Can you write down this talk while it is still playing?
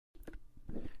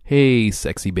Hey,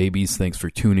 sexy babies, thanks for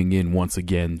tuning in once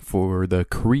again for the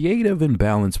Creative and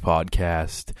Balanced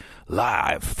podcast,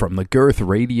 live from the Girth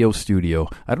Radio studio.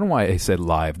 I don't know why I said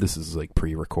live, this is like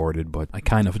pre-recorded, but I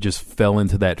kind of just fell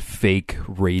into that fake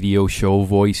radio show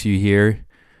voice you hear.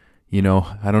 You know,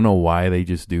 I don't know why they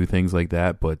just do things like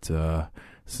that, but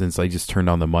since I just turned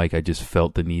on the mic, I just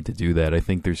felt the need to do that. I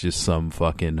think there's just some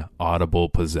fucking audible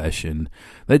possession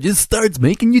that just starts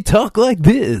making you talk like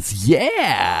this.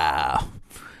 Yeah!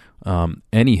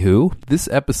 Anywho, this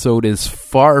episode is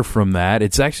far from that.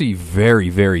 It's actually very,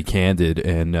 very candid,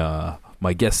 and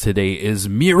my guest today is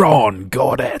Miron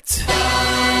Godet.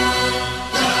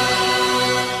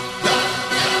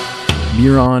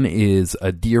 Miron is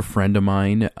a dear friend of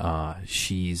mine.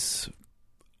 She's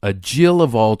a Jill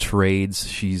of all trades.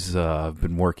 She's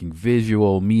been working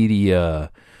visual, media,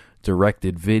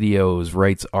 directed videos,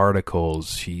 writes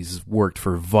articles. She's worked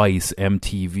for Vice,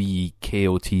 MTV,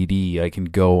 KOTD. I can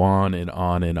go on and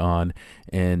on and on.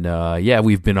 And yeah,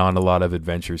 we've been on a lot of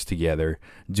adventures together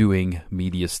doing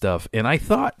media stuff. And I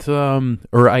thought,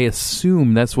 or I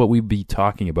assume that's what we'd be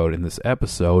talking about in this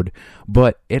episode.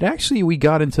 But we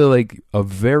got into like a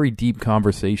very deep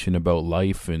conversation about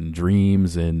life and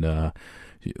dreams. And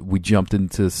we jumped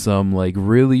into some like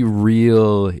really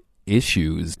real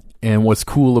issues. And what's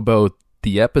cool about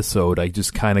the episode, I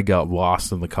just kind of got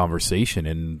lost in the conversation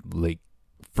and like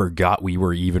forgot we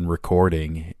were even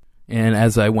recording. And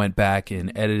as I went back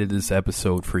and edited this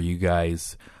episode for you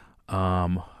guys,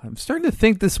 I'm starting to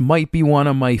think this might be one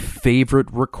of my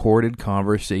favorite recorded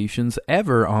conversations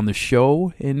ever on the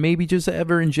show, and maybe just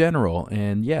ever in general.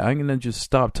 And yeah, I'm going to just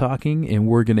stop talking and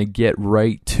we're going to get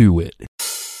right to it.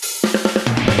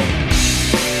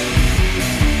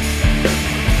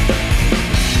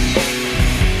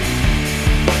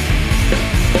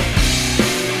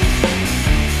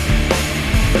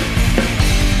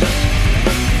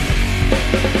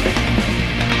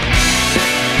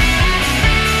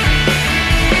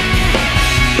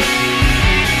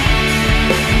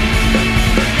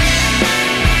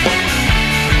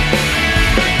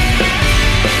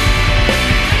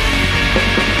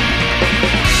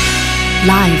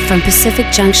 Live from Pacific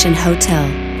Junction Hotel,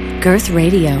 Girth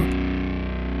Radio.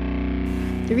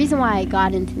 The reason why I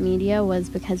got into media was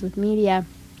because with media,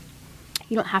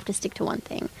 you don't have to stick to one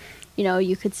thing. You know,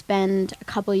 you could spend a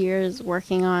couple years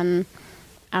working on,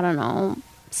 I don't know,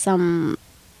 some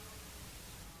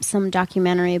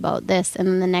documentary about this, and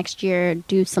then the next year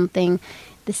do something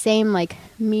the same like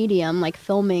medium, like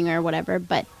filming or whatever,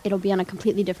 but it'll be on a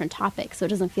completely different topic, so it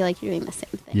doesn't feel like you're doing the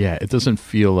same thing. Yeah, it doesn't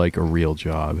feel like a real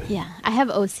job. Yeah, I have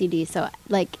OCD, so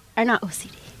like, or not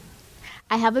OCD.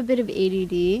 I have a bit of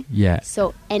ADD. Yeah.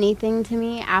 So anything to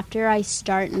me, after I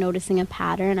start noticing a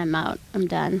pattern, I'm out. I'm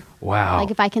done. Wow. Like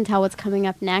if I can tell what's coming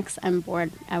up next, I'm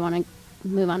bored. I want to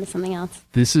move on to something else.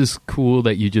 This is cool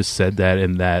that you just said that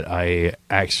and that I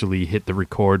actually hit the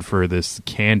record for this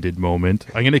candid moment.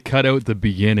 I'm going to cut out the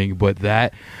beginning, but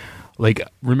that, like,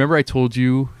 remember I told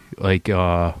you, like,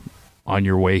 on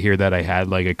your way here that I had,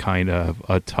 like, a kind of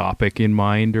a topic in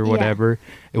mind or whatever?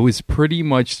 Yeah. It was pretty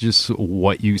much just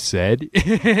what you said.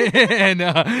 And,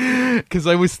 because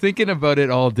I was thinking about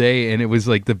it all day, and it was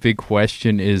like the big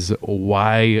question is,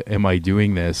 why am I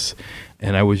doing this?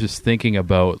 And I was just thinking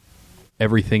about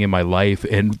everything in my life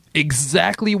and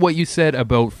exactly what you said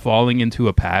about falling into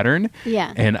a pattern.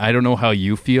 Yeah. And I don't know how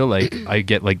you feel. Like I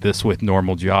get like this with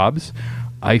normal jobs.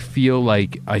 I feel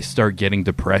like I start getting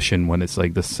depression when it's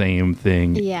like the same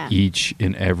thing each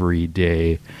and every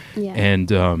day. Yeah.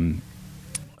 And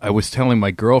I was telling my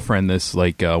girlfriend this,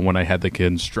 like when I had the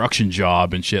construction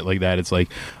job and shit like that, it's like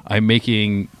I'm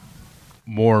making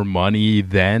more money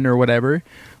then or whatever,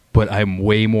 but I'm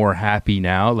way more happy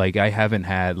now. Like I haven't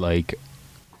had like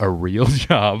a real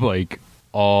job like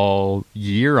all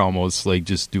year almost, like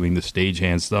just doing the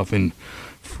stagehand stuff and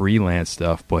freelance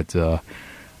stuff. But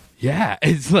yeah,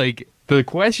 it's like the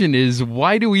question is,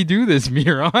 why do we do this,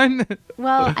 Miron?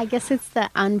 Well, I guess it's the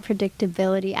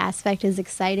unpredictability aspect is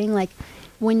exciting. Like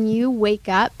when you wake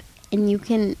up and you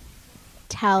can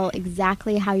tell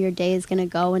exactly how your day is going to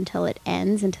go until it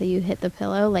ends, until you hit the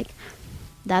pillow, like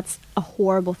that's a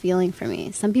horrible feeling for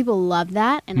me. Some people love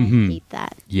that, and I hate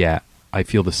that. Yeah, I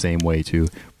feel the same way too.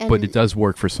 But it does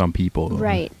work for some people.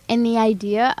 Right. And the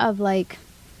idea of like,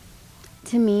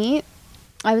 to me,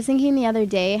 I was thinking the other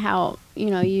day how,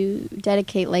 you know, you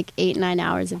dedicate like 8-9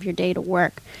 hours of your day to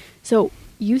work. So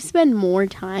you spend more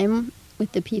time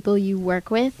with the people you work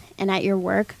with and at your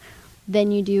work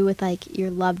than you do with like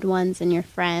your loved ones and your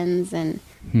friends and,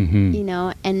 you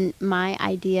know, and my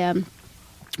ideal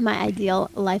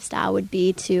lifestyle would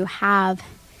be to have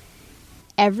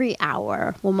every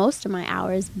hour, well, most of my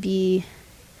hours be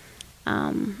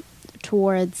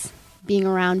towards being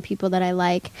around people that I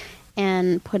like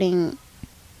and putting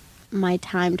my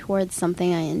time towards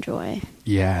something I enjoy.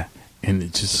 Yeah. And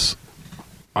it just,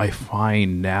 I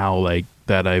find now like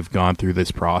that I've gone through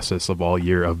this process of all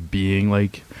year of being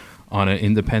like on an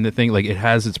independent thing. Like it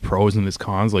has its pros and its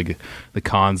cons. Like the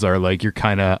cons are like you're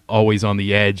kind of always on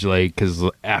the edge, like because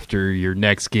after your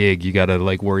next gig you gotta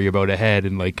like worry about ahead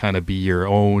and like kind of be your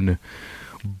own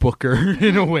booker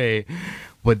in a way.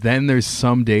 But then there's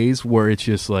some days where it's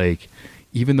just like,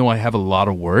 even though I have a lot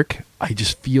of work, I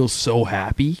just feel so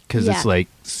happy because it's like,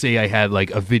 say I had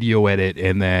like a video edit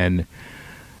and then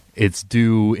it's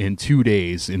due in 2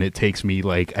 days and it takes me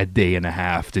like a day and a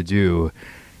half to do.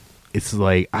 It's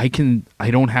like I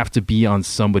don't have to be on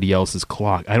somebody else's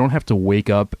clock. I don't have to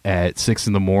wake up at 6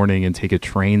 a.m. and take a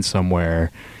train somewhere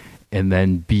and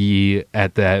then be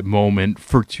at that moment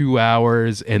for 2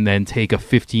 hours and then take a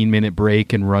 15-minute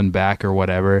break and run back or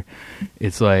whatever.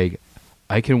 It's like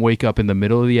I can wake up in the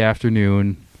middle of the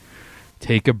afternoon,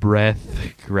 take a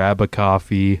breath, grab a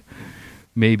coffee,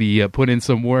 maybe put in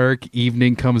some work.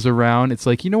 Evening comes around. It's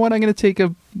like, you know what? I'm going to take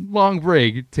a long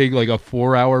break, take like a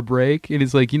 4-hour break. And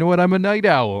it's like, you know what? I'm a night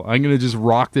owl. I'm going to just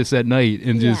rock this at night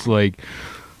and just like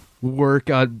work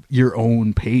at your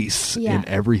own pace and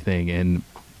everything. And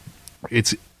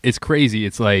it's crazy.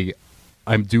 It's like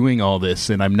I'm doing all this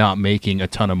and I'm not making a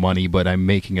ton of money, but I'm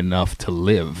making enough to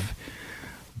live.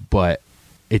 But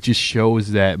it just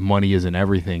shows that money isn't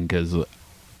everything, because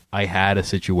I had a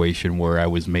situation where I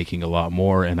was making a lot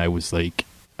more and I was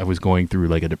going through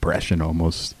like a depression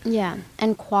almost. Yeah.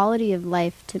 And quality of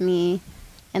life to me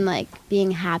and like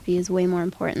being happy is way more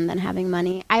important than having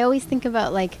money. I always think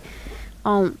about like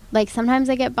sometimes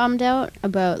I get bummed out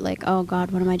about like, oh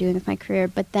God, what am I doing with my career?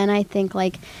 But then I think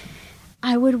like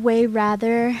I would way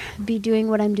rather be doing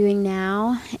what I'm doing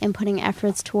now and putting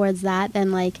efforts towards that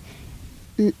than like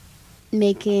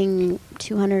making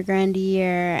 $200,000 a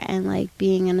year and like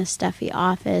being in a stuffy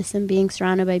office and being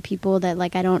surrounded by people that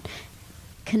like I don't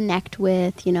connect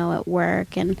with, you know, at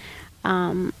work, and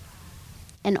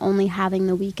only having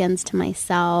the weekends to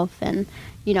myself, and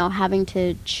you know, having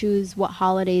to choose what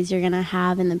holidays you're gonna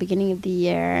have in the beginning of the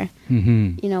year,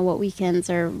 you know, what weekends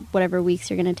or whatever weeks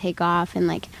you're gonna take off, and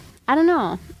like I don't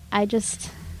know,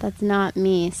 that's not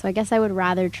me. So I guess I would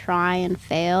rather try and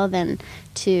fail than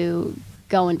to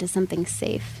go into something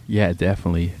safe. Yeah,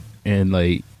 definitely. And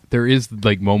like there is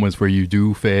like moments where you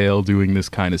do fail doing this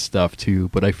kind of stuff too,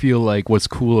 but I feel like what's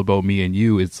cool about me and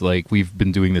you, it's like we've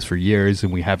been doing this for years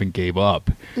and we haven't gave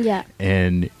up. Yeah.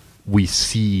 And we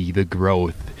see the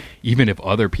growth even if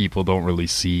other people don't really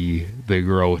see the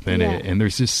growth in it. And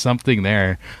there's just something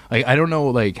there. Like I don't know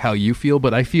like how you feel,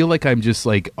 but I feel like I'm just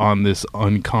like on this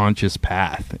unconscious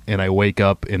path, and I wake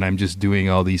up and I'm just doing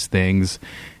all these things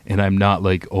and I'm not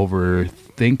like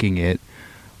overthinking it,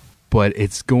 but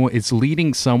it's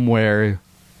leading somewhere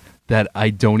that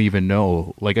I don't even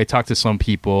know. Like I talk to some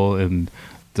people and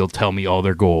they'll tell me all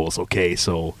their goals. Okay,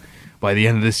 so by the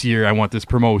end of this year I want this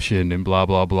promotion and blah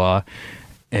blah blah.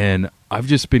 And I've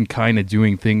just been kind of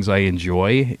doing things I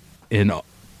enjoy, and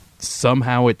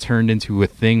somehow it turned into a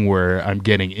thing where I'm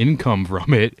getting income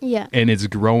from it, and it's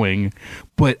growing,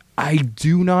 but I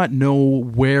do not know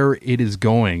where it is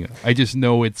going. I just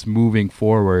know it's moving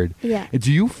forward. Yeah.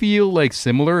 Do you feel like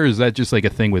similar, or is that just like a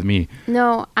thing with me?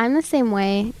 No, I'm the same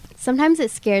way. Sometimes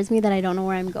it scares me that I don't know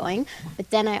where I'm going, but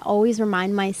then I always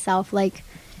remind myself like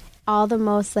all the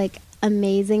most like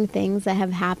amazing things that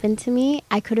have happened to me,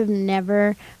 I could have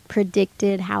never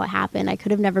predicted how it happened. I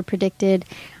could have never predicted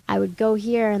I would go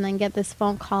here and then get this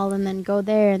phone call and then go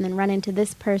there and then run into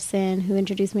this person who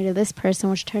introduced me to this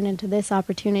person, which turned into this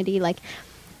opportunity. Like,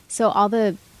 so all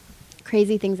the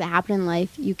crazy things that happen in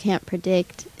life you can't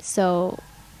predict. So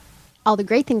all the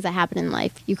great things that happen in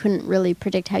life you couldn't really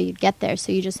predict how you'd get there.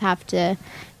 So you just have to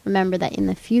remember that in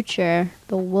the future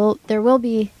there will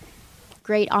be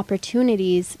great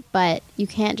opportunities, but you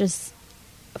can't just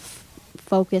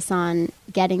focus on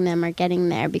getting them or getting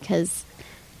there, because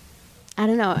I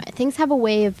don't know, things have a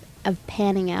way of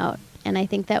panning out, and I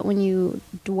think that when you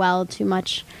dwell too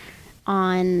much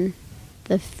on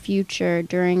the future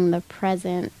during the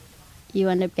present, you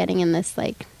end up getting in this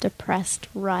like depressed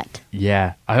rut.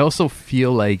 Yeah, I also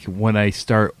feel like when I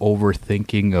start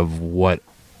overthinking of what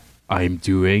I'm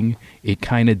doing, it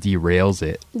kind of derails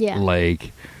it. Yeah,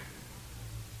 like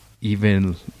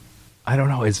even, I don't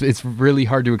know, it's really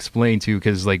hard to explain too,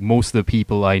 because like most of the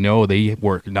people I know, they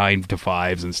work 9 to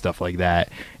 5s and stuff like that,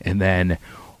 and then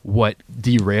what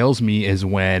derails me is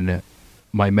when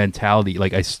my mentality,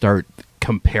 like I start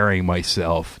comparing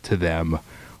myself to them,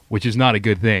 which is not a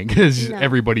good thing because No.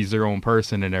 everybody's their own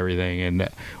person and everything,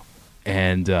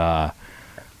 and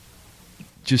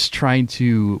just trying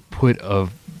to put a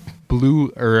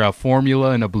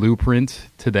formula and a blueprint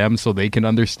to them so they can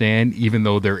understand, even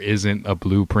though there isn't a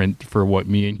blueprint for what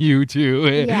me and you do.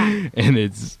 Yeah. And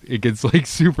it gets like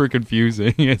super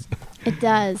confusing. It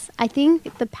does. I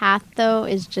think the path, though,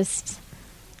 is just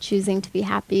choosing to be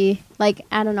happy. Like,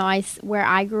 I don't know, where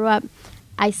I grew up,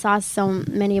 I saw so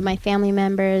many of my family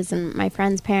members and my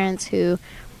friends' parents who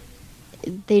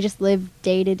they just live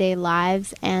day-to-day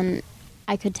lives, and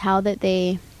I could tell that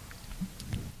they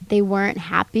weren't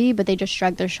happy, but they just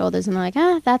shrugged their shoulders and they're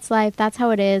like, that's life, that's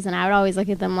how it is. And I would always look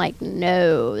at them like,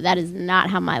 no, that is not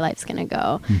how my life's gonna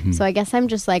go. Mm-hmm. So I guess I'm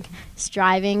just like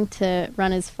striving to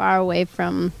run as far away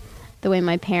from the way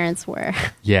my parents were.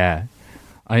 Yeah,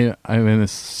 I'm in a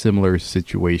similar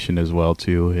situation as well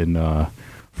too, and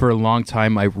for a long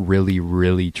time I really,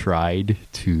 really tried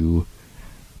to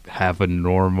have a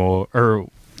normal, or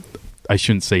I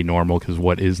shouldn't say normal because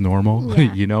what is normal,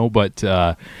 Yeah. but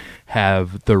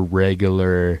have the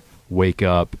regular wake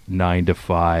up 9 to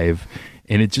 5,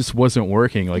 and it just wasn't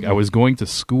working. Like, I was going to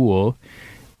school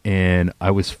and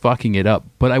I was fucking it up,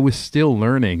 but I was still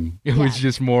learning. It was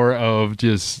just more of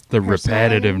just the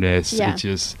repetitiveness. Yeah. It's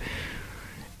just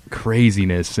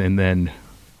craziness. And then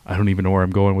I don't even know where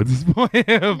I'm going with this point.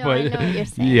 I know what you're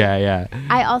saying. Yeah.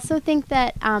 I also think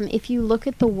that if you look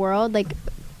at the world,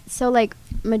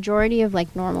 majority of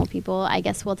like normal people, I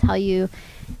guess, will tell you,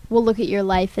 will look at your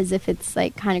life as if it's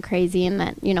like kind of crazy and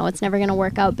that, it's never going to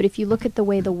work out. But if you look at the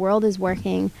way the world is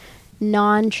working,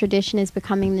 non-tradition is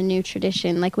becoming the new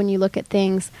tradition. Like when you look at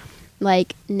things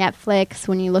like Netflix,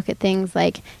 when you look at things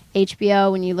like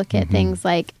HBO, when you look at things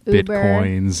like Uber,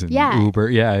 Bitcoins and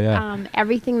Uber. Yeah.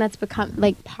 Everything that's become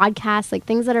like podcasts, like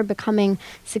things that are becoming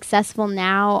successful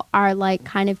now are like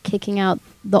kind of kicking out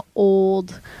the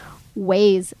old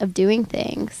ways of doing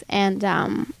things. And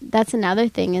that's another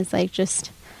thing, is like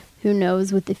just who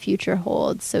knows what the future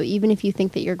holds. So even if you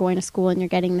think that you're going to school and you're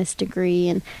getting this degree,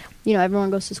 and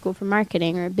everyone goes to school for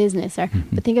marketing or business,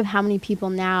 but think of how many people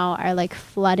now are like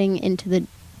flooding into the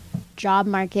job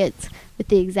markets with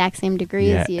the exact same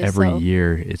degree as you. Every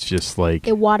year it's just like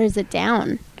it waters it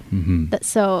down. Mm-hmm.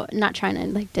 So not trying to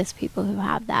like diss people who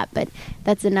have that, but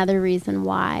that's another reason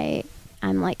why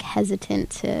I'm like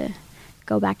hesitant to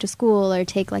go back to school or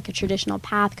take like a traditional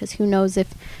path, because who knows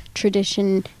if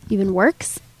tradition even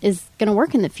is going to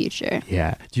work in the future.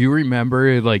 Yeah. Do you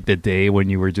remember like the day when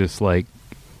you were just like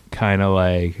kind of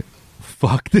like,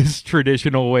 fuck this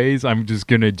traditional ways, I'm just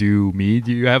going to do me?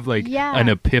 Do you have like an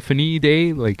epiphany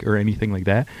day, like, or anything like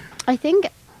that? I think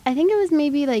it was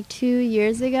maybe like 2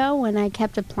 years ago when I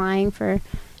kept applying for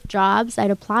jobs.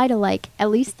 I'd apply to like at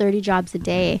least 30 jobs a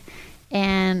day,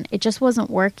 and it just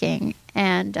wasn't working.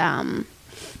 And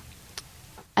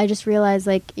I just realized,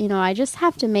 like, I just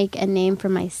have to make a name for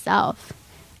myself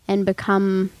and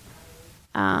become,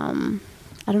 I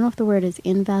don't know if the word is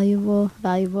valuable.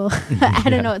 I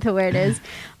don't know what the word is,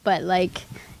 but like,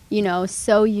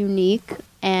 so unique,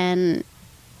 and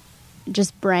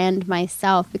just brand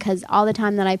myself, because all the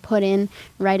time that I put in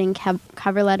writing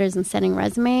cover letters and sending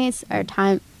resumes are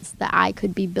times that I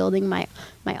could be building my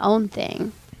own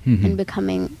thing and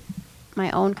becoming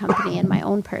my own company and my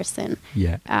own person.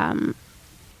 Yeah.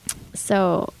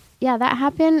 So yeah, that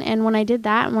happened. And when I did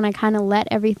that, and when I kind of let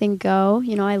everything go,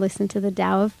 I listened to the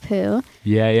Tao of Pooh.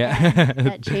 Yeah.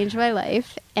 That changed my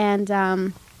life. And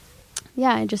I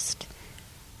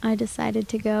decided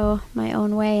to go my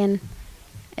own way, and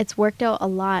it's worked out a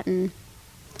lot in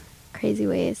crazy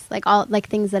ways. Like all like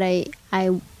things that I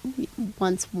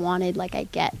once wanted, like I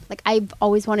get. Like I've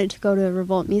always wanted to go to a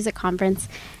Revolt Music Conference,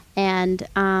 and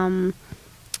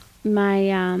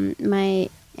my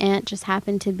aunt just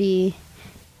happened to be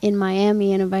in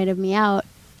Miami and invited me out.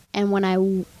 And when I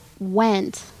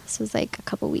went, this was like a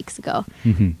couple weeks ago,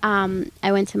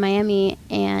 I went to Miami,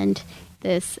 and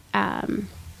this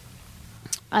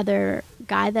other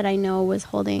guy that I know was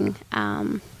holding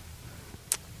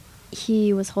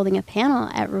he was holding a panel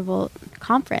at Revolt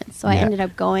Conference. So I ended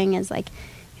up going as like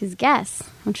his guest,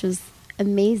 which was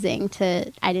amazing.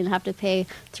 I didn't have to pay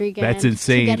 $3,000. That's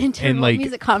insane. To get into and Revolt like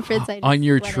Music Conference. I just on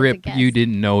your went as a trip, guest. you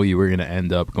didn't know you were going to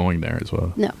end up going there as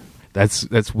well. No.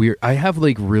 That's weird. I have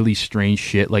like really strange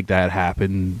shit like that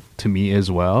happen to me as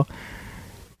well.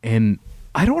 And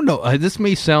I don't know. This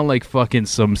may sound like fucking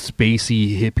some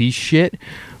spacey hippie shit,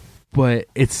 but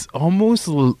it's almost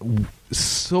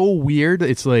so weird.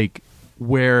 It's like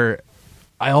where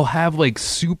I'll have like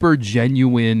super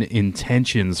genuine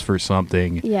intentions for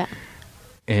something. Yeah.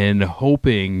 and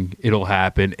hoping it'll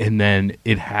happen, and then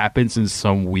it happens in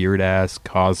some weird ass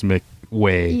cosmic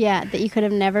way. Yeah, that you could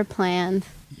have never planned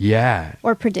Yeah.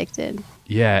 or predicted.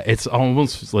 Yeah, it's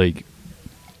almost like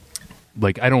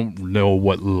I don't know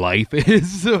what life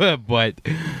is, but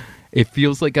it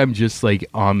feels like I'm just like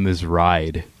on this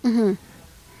ride.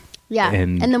 Yeah,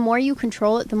 And- and the more you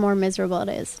control it, the more miserable it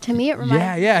is. To me, it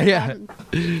reminds Yeah.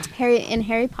 me of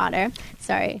Harry Potter.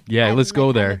 Sorry. Yeah, let's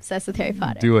go there. I'm obsessed with Harry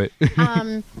Potter. Do it.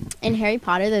 In Harry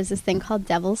Potter, there's this thing called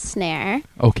Devil's Snare,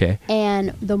 Okay.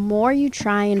 and the more you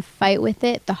try and fight with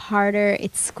it, the harder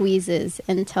it squeezes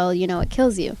until, it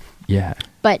kills you. Yeah.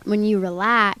 But when you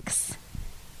relax,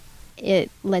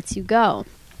 it lets you go.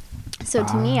 So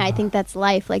to me, I think that's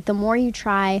life. Like, the more you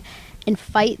try and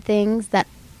fight things that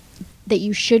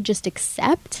you should just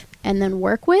accept and then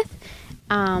work with,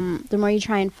 the more you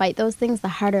try and fight those things, the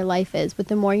harder life is. But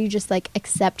the more you just like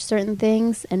accept certain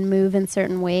things and move in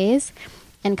certain ways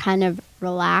and kind of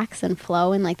relax and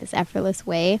flow in like this effortless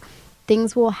way,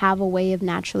 things will have a way of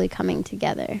naturally coming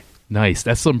together. Nice.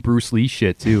 That's some Bruce Lee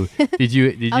shit too. Did you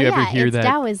ever hear it's that?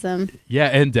 Taoism. Yeah,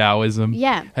 and Taoism.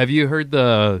 Yeah. Have you heard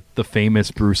the famous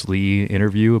Bruce Lee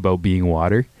interview about being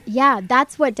water? Yeah,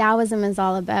 that's what Taoism is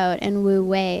all about, and Wu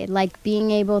Wei. Like,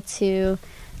 being able to,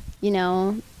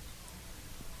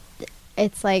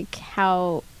 it's like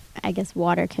how, I guess,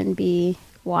 water can be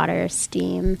water,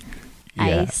 steam,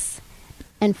 Yeah. ice,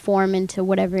 and form into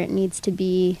whatever it needs to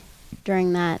be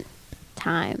during that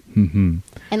time. Mm-hmm.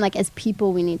 And, like, as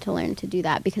people, we need to learn to do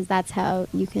that, because that's how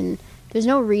you can, there's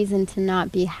no reason to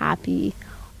not be happy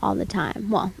all the time.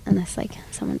 Well, unless, like,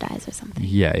 someone dies or something.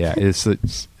 Yeah.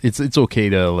 It's okay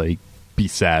to like be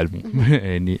sad,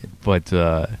 and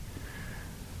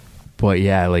but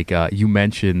yeah, like you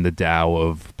mentioned the Tao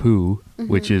of Pooh,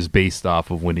 which is based off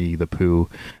of Winnie the Pooh.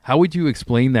 How would you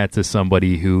explain that to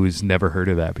somebody who's never heard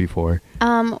of that before?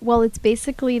 Well, it's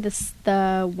basically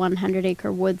the 100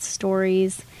 Acre Woods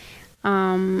stories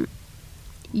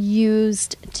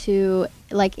used to,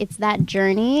 like, it's that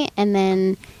journey, and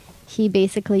then he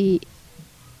basically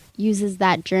uses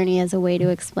that journey as a way to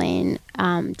explain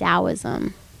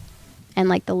Taoism and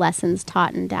like the lessons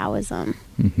taught in Taoism.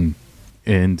 Mm-hmm.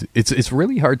 And it's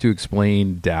really hard to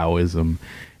explain Taoism.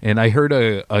 And I heard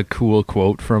a cool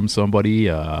quote from somebody.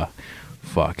 What's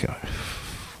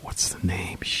the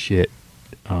name? Shit.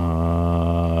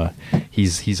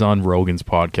 He's on Rogan's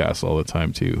podcast all the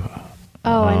time too.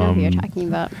 Oh, I know who you're talking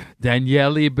about.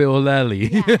 Daniele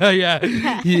Biolelli.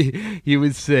 Yeah. He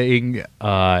was saying,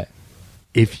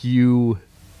 if you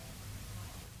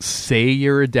say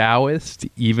you're a Taoist,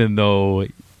 even though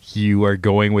you are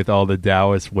going with all the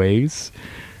Taoist ways,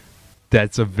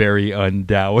 that's a very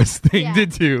un-Taoist thing to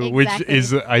do, exactly. which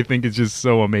is, I think, is just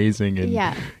so amazing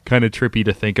and kind of trippy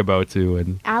to think about too.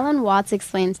 And Alan Watts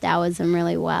explains Taoism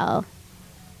really well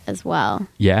as well.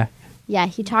 yeah,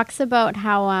 he talks about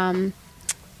how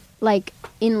like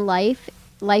in life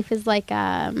is like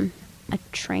a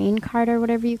train cart or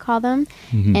whatever you call them.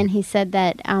 Mm-hmm. And he said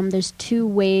that there's two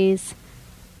ways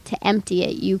to empty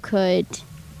it. You could,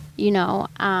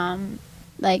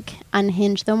 like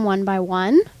unhinge them one by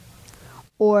one,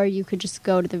 or you could just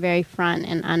go to the very front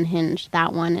and unhinge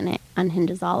that one, and it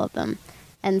unhinges all of them.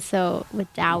 And so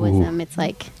with Taoism, it's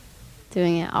like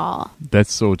doing it all.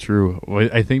 that's so true.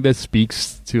 I think that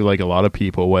speaks to like a lot of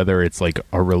people, whether it's like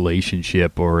a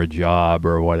relationship or a job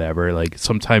or whatever. Like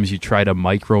sometimes you try to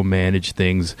micromanage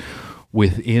things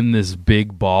within this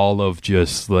big ball of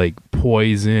just like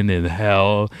poison and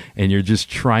hell, and you're just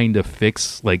trying to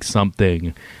fix like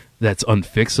something that's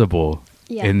unfixable.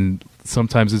 Yeah. And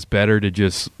sometimes it's better to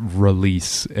just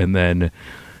release, and then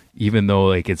even though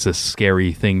like it's a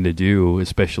scary thing to do,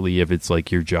 especially if it's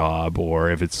like your job or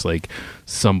if it's like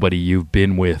somebody you've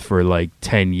been with for like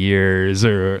 10 years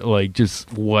or like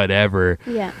just whatever,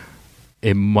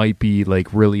 it might be like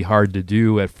really hard to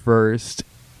do at first,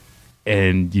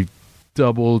 and you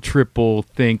double triple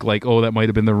think like, oh, that might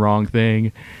have been the wrong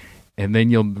thing, and then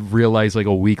you'll realize like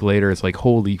a week later it's like,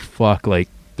 holy fuck, like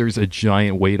there's a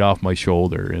giant weight off my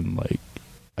shoulder, and like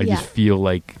I just feel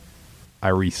like I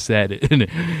reset it.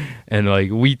 And like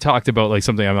we talked about like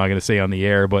something I'm not going to say on the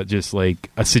air, but just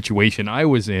like a situation I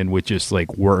was in with just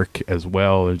like work as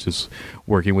well, and just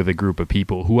working with a group of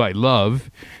people who I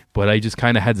love, but I just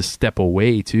kind of had to step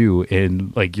away too.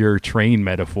 And like your train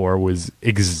metaphor was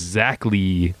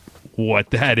exactly what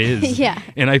that is.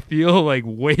 And I feel like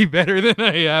way better than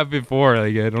I have before.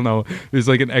 Like, I don't know, there's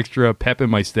like an extra pep in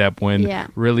my step when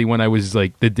really when I was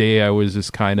like the day I was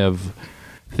just kind of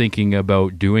thinking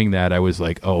about doing that, I was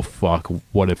like, oh fuck,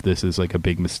 what if this is like a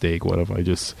big mistake? What if I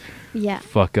just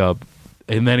fuck up?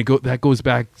 And then that goes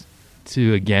back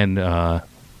to again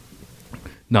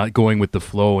not going with the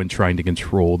flow and trying to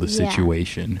control the Yeah.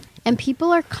 situation. And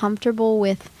people are comfortable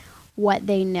with what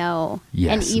they know.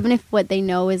 Yes. And even if what they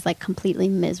know is like completely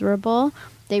miserable,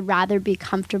 they'd rather be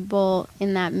comfortable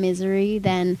in that misery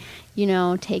than, you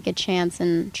know, take a chance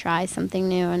and try something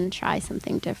new and try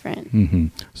something different. Hmm.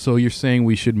 So you're saying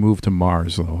we should move to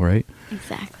Mars, though, right?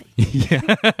 Exactly. Yeah.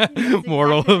 That's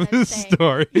Moral exactly of what I'm the saying.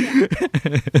 story. Yeah.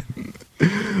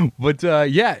 But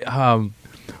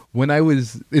when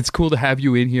it's cool to have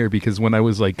you in here, because when I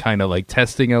was like kind of like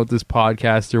testing out this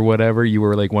podcast or whatever, you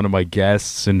were like one of my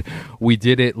guests, and we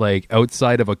did it like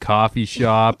outside of a coffee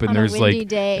shop, and On a there's windy like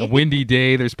day. a windy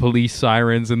day. There's police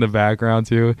sirens in the background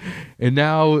too, and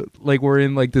now like we're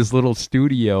in like this little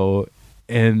studio,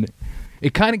 and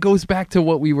it kind of goes back to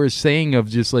what we were saying of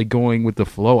just like going with the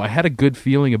flow. I had a good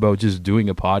feeling about just doing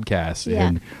a podcast, Yeah.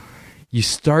 and you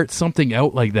start something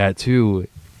out like that too,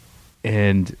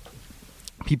 and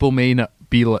people may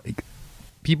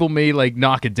like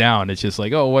knock it down. It's just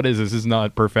like, oh, what is this? This is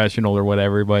not professional or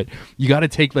whatever. But you got to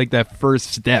take like that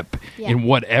first step Yeah. in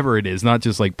whatever it is, not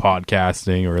just like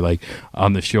podcasting or like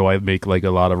on the show. I make like a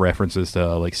lot of references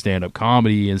to like stand-up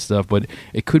comedy and stuff, but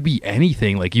it could be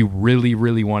anything like you really,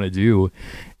 really want to do.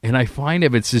 And I find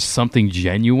if it's just something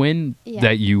genuine Yeah.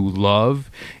 that you love,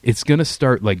 it's going to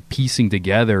start like piecing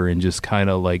together and just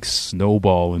kind of like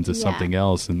snowball into Yeah. something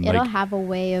else. And It'll like, have a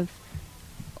way of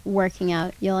working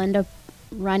out. You'll end up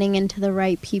running into the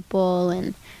right people,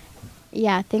 and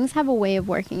yeah, things have a way of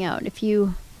working out. If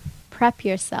you prep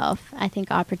yourself, I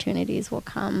think opportunities will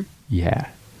come. yeah.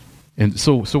 And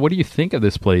so what do you think of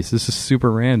this place? This is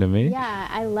super random, eh? Yeah,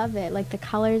 I love it. Like the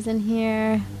colors in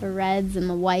here, the reds and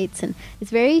the whites, and it's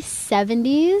very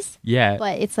 70s, Yeah.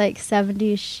 but it's like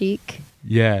 70s chic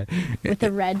Yeah. with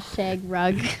a red shag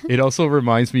rug. It also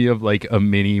reminds me of like a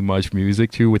mini Much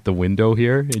Music too, with the window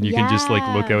here, and you can just like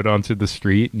look Yeah. out onto the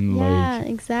street, and Yeah, like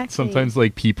exactly. sometimes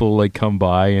like people like come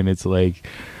by, and it's like,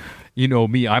 you know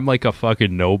me, I'm like a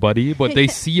fucking nobody, but they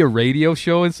see a radio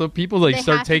show, and so people like They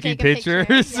start have to taking take a picture,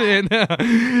 pictures, yeah.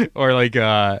 and or like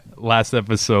last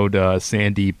episode,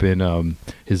 Sandeep and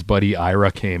his buddy Ira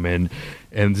came in,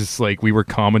 and just like we were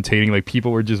commentating, like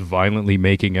people were just violently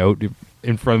making out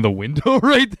in front of the window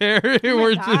right there. And Oh my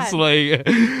we're God. just like,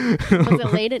 Was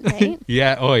it late at night?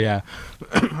 yeah, oh yeah.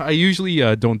 I usually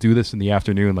don't do this in the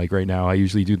afternoon, like right now. I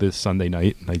usually do this Sunday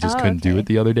night, and I just Oh, couldn't do okay. it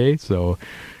the other day, so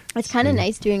It's kind of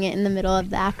nice doing it in the middle of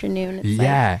the afternoon. It's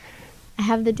yeah. like, I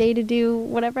have the day to do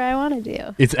whatever I want to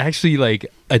do. It's actually like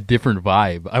a different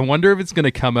vibe. I wonder if it's going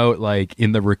to come out like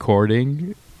in the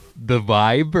recording, the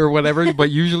vibe or whatever.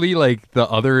 But usually, like the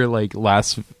other like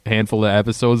last handful of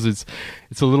episodes, it's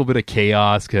a little bit of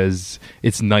chaos because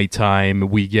it's nighttime.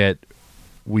 We get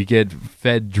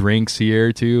fed drinks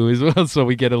here too as well, so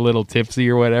we get a little tipsy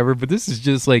or whatever. But this is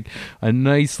just like a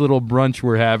nice little brunch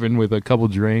we're having with a couple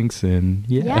drinks, and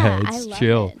I it's love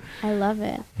chill. it. I love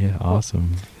it. Yeah,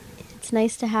 awesome. It's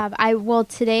nice to have.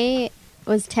 Today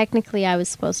was technically I was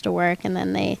supposed to work, and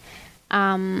then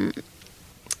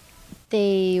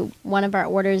one of our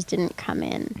orders didn't come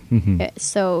in. Mhm.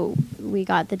 So we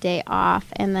got the day off,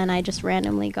 and then I just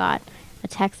randomly got a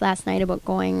text last night about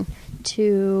going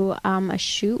to a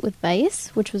shoot with Vice,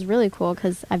 which was really cool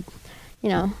because I've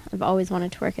always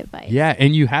wanted to work at Vice. Yeah,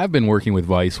 and you have been working with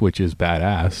Vice, which is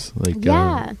badass. Like,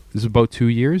 Yeah. this is about 2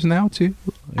 years now, too,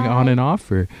 like, on and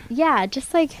off, or Yeah,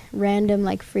 just like random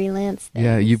like freelance things.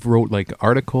 yeah, you've wrote like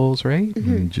articles, right?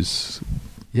 Mm-hmm. And just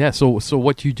so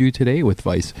what do you do today with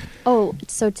Vice? Oh,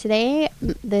 so today,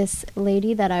 this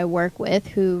lady that I work with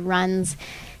who runs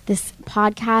this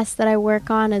podcast that I work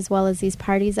on, as well as these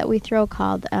parties that we throw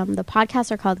called, the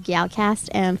podcasts are called Galcast,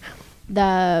 and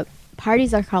the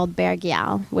parties are called Bear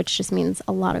Gal, which just means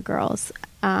a lot of girls.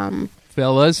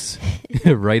 Fellas,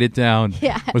 write it down.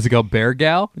 Yeah. What's it called? Bear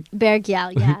Gal? Bear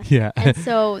Gal, yeah. Yeah. And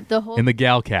so the whole In the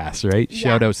Galcast, right? Yeah.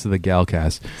 Shout outs to the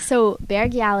Galcast. So Bear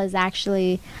Gal is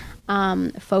actually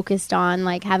focused on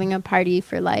like having a party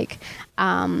for like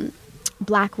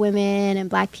black women and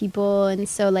black people, and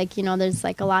so like there's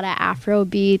like a lot of Afro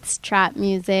beats, trap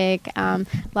music, a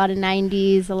lot of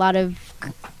 90s, a lot of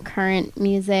current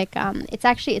music.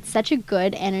 It's such a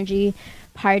good energy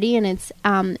party, and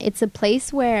it's a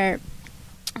place where.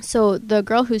 So the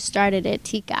girl who started it,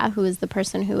 Tika, who is the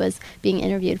person who was being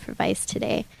interviewed for Vice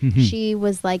today, she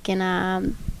was like in a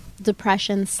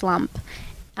depression slump.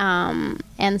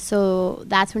 And so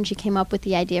that's when she came up with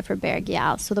the idea for Bear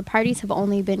Gyal. So the parties have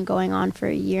only been going on for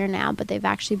a year now, but they've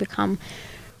actually become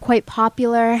quite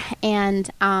popular. And,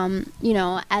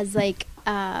 as like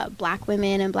black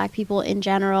women and black people in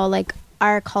general, like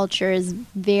our culture is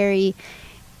very...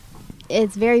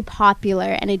 it's very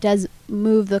popular, and it does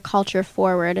move the culture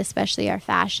forward, especially our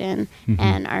fashion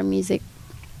and our music,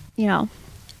 you know.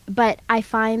 But I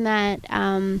find that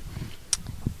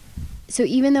so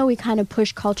even though we kind of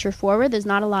push culture forward, there's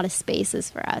not a lot of spaces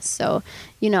for us. So,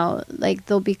 you know, like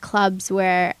there'll be clubs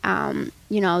where,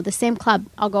 you know, the same club,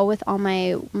 I'll go with all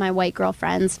my white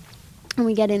girlfriends and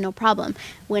we get in no problem.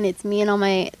 When it's me and all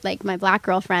my black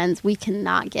girlfriends, we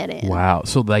cannot get in. Wow.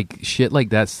 So like shit like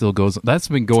that still goes, that's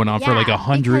been going on for like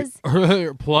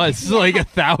 100 plus, like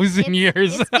 1,000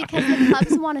 years. It's because the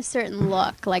clubs want a certain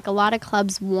look. Like a lot of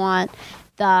clubs want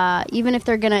even if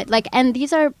they're gonna like, and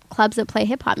these are clubs that play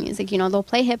hip hop music, you know, they'll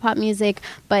play hip hop music,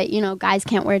 but you know, guys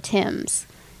can't wear Timbs.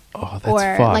 Oh, that's or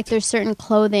fucked. like there's certain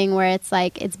clothing where it's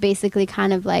like, it's basically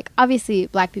kind of like, obviously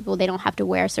black people, they don't have to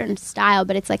wear a certain style,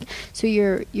 but it's like, so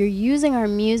you're using our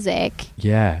music.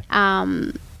 Yeah.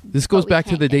 This goes back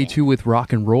to the day too with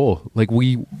rock and roll. Like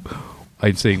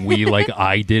I'm saying we, like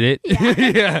I did it.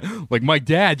 Yeah. Like my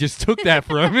dad just took that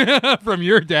from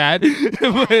your dad.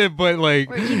 but like,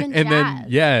 or even and jazz.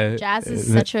 then jazz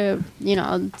is such a, you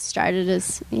know, started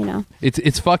as, you know,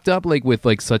 it's fucked up, like with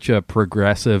like such a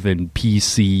progressive and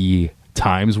PC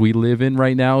times we live in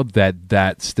right now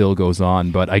that still goes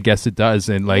on. But I guess it does.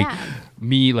 And like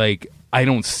me, like I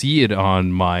don't see it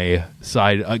on my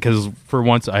side because for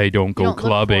once I don't go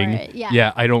clubbing.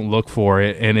 Yeah, I don't look for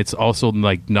it, and it's also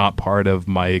like not part of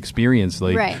my experience,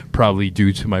 like probably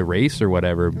due to my race or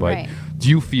whatever. But do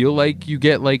you feel like you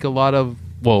get like a lot of,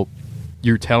 well,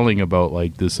 you're telling about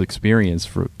like this experience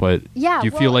but do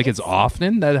you feel like it's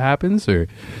often that happens? Or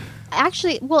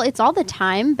actually, well, it's all the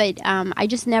time, but I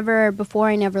just never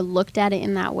looked at it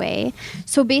in that way.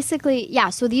 So basically,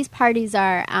 so these parties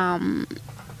are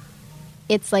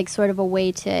it's like sort of a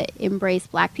way to embrace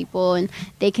black people, and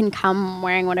they can come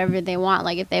wearing whatever they want.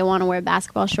 Like if they want to wear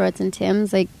basketball shorts and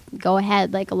Timbs, like go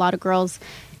ahead. Like a lot of girls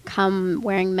come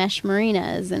wearing mesh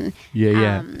marinas, and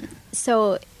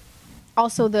so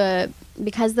also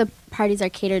because the parties are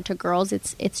catered to girls,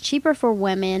 it's cheaper for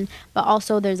women, but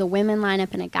also there's a women lineup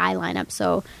and a guy lineup.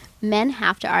 So men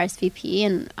have to RSVP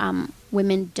and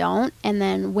women don't, and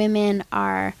then women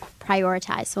are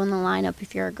prioritized. So in the lineup,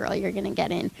 if you're a girl, you're going to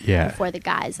get in before the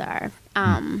guys are.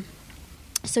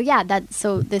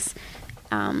 So this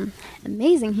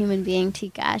amazing human being,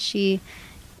 Tika,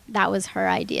 that was her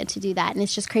idea to do that. And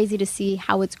it's just crazy to see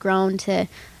how it's grown to,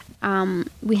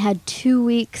 we had 2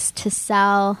 weeks to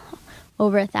sell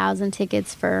over 1,000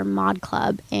 tickets for Mod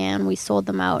Club, and we sold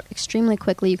them out extremely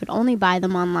quickly. You could only buy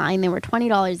them online. They were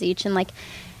 $20 each, and like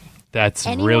that's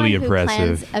really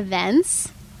impressive. Plans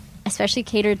events, especially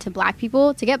catered to black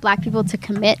people, to get black people to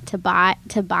commit to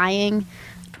buying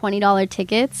 $20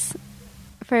 tickets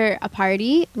for a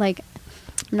party. Like,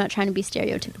 I'm not trying to be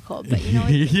stereotypical, but you know,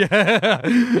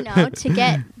 you know, to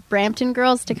get Brampton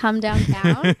girls to come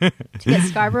downtown, to get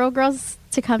Scarborough girls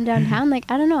to come downtown, like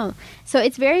I don't know. So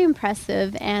it's very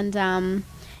impressive, and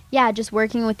just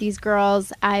working with these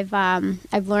girls, I've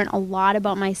learned a lot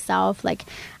about myself. Like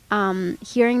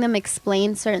hearing them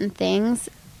explain certain things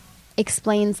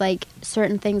explains like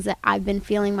certain things that I've been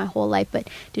feeling my whole life, but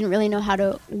didn't really know how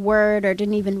to word or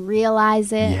didn't even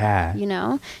realize it. Yeah, you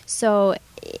know. So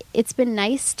it's been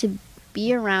nice to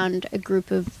be around a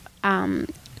group of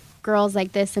girls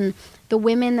like this, and the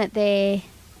women that they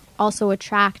also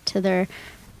attract to their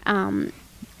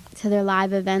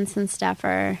live events and stuff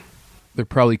they're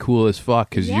probably cool as fuck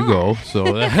because you go.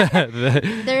 So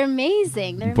they're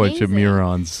amazing. They're bunch of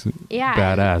Murons. Yeah,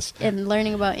 badass. And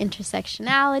learning about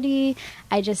intersectionality,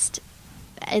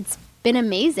 it's been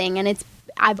amazing, and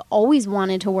I've always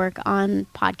wanted to work on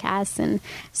podcasts, and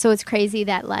so it's crazy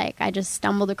that like I just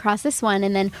stumbled across this one,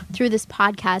 and then through this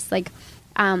podcast, like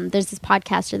there's this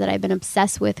podcaster that I've been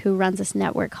obsessed with who runs this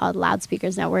network called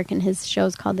Loudspeakers Network, and his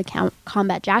show's called the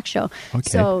Combat Jack Show. Okay.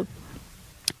 So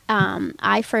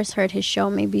I first heard his show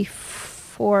maybe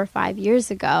 4 or 5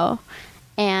 years ago,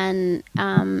 and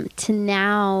to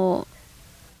now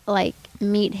like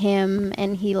meet him,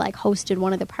 and he like hosted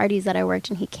one of the parties that I worked,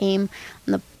 and he came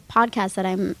on the podcast that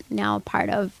I'm now a part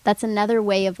of. That's another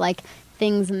way of like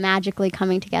things magically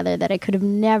coming together that I could have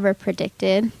never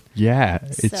predicted. Yeah,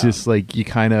 it's just like you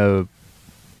kind of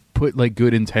put like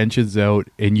good intentions out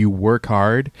and you work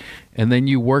hard, and then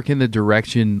you work in the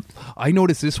direction. I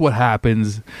notice this what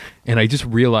happens, and I just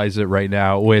realized it right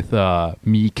now with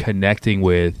me connecting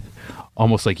with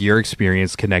almost like your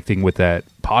experience connecting with that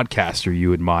podcaster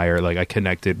you admire. Like I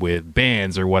connected with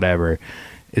bands or whatever.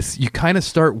 It's you kind of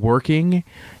start working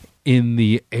in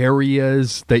the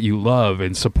areas that you love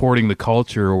and supporting the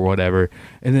culture or whatever,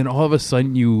 and then all of a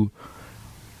sudden you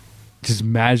just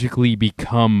magically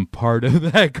become part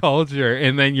of that culture,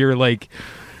 and then you're like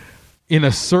in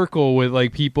a circle with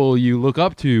like people you look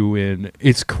up to, and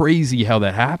it's crazy how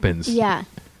that happens. Yeah,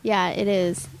 it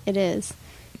is.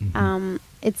 Mm-hmm.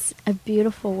 It's a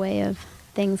beautiful way of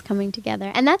things coming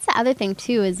together. And that's the other thing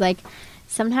too, is like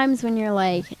sometimes when you're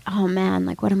like, oh man,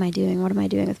 like what am I doing with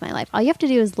my life, all you have to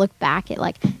do is look back at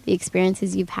like the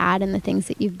experiences you've had and the things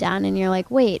that you've done, and you're like,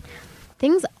 wait,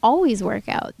 things always work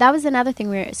out. That was another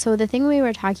thing so the thing we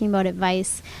were talking about at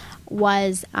Vice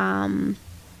was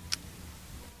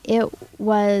it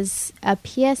was a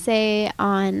PSA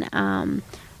on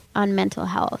mental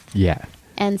health. Yeah.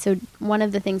 And so one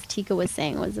of the things Tika was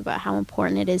saying was about how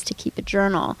important it is to keep a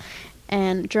journal.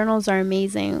 And journals are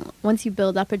amazing. Once you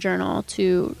build up a journal,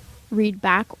 to read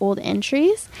back old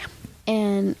entries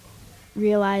and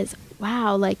realize,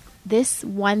 wow, like this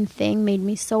one thing made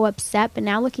me so upset, but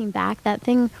now looking back, that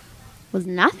thing was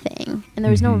nothing. And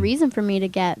there was no reason for me to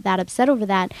get that upset over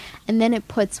that. And then it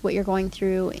puts what you're going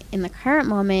through in the current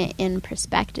moment in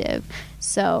perspective.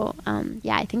 So,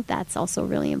 yeah, I think that's also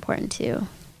really important too.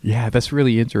 Yeah, that's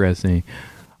really interesting.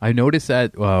 I noticed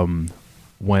that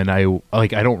when I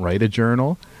don't write a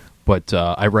journal, but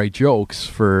I write jokes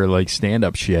for like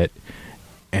stand-up shit,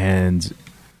 and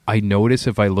I notice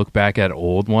if I look back at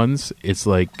old ones, it's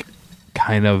like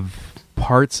kind of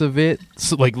parts of it,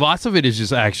 so like lots of it is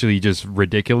just actually just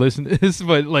ridiculousness,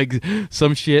 but like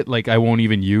some shit like I won't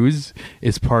even use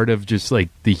is part of just like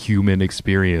the human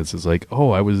experience. It's like, oh,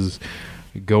 I was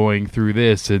going through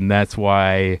this, and that's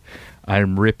why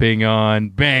I'm ripping on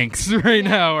banks right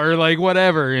now, or like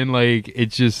whatever. And like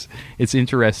it's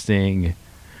interesting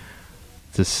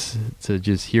to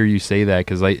just hear you say that,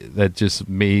 because that just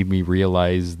made me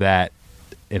realize that,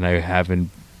 and I haven't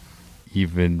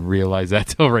even realized that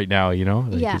till right now, you know?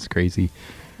 Like, yeah. It's crazy.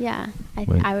 Yeah,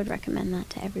 I would recommend that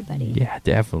to everybody. Yeah,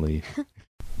 definitely.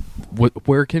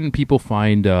 Where can people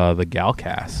find the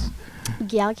Galcast?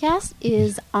 Galcast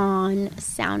is on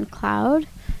SoundCloud.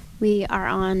 We are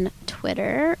on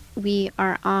Twitter. We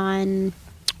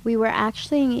were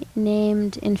actually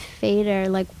named in Fader,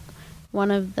 like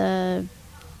one of the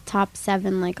top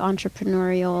 7 like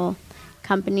entrepreneurial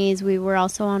companies. We were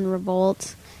also on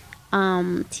Revolt,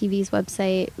 TV's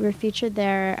website. We were featured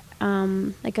there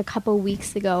like a couple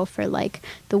weeks ago for like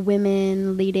the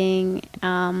women leading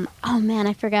oh man,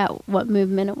 I forgot what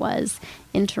movement it was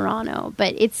in Toronto,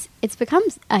 but it's become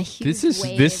a huge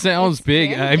wave. This sounds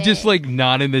big. I'm big. Just like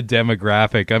not in the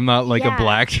demographic. I'm not like a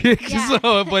black chick,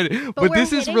 so but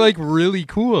this is like really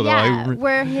cool. Yeah, though.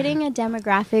 We're hitting a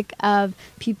demographic of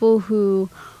people who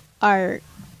are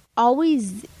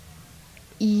always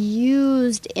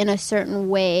used in a certain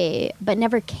way but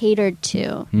never catered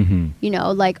to. You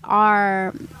know, like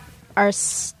our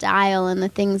style and the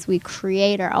things we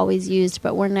create are always used,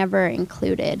 but we're never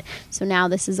included. So now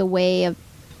this is a way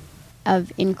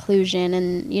of inclusion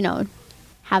and, you know,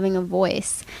 having a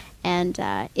voice. And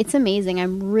it's amazing.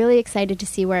 I'm really excited to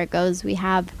see where it goes. We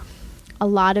have a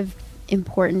lot of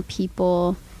important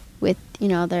people with, you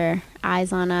know, their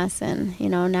eyes on us, and, you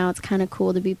know, now it's kind of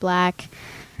cool to be black.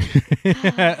 To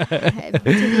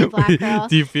be a black girl.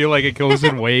 Do you feel like it goes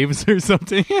in waves or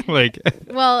something? Like,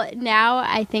 well, now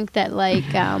I think that like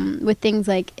with things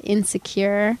like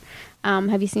Insecure,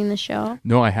 have you seen the show?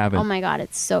 No, I haven't. Oh my god,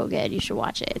 it's so good. You should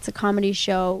watch it. It's a comedy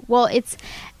show. Well, it's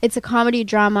a comedy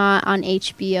drama on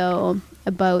HBO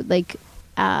about like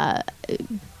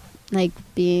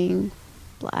being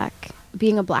black,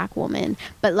 being a black woman,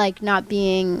 but like not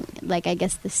being like, I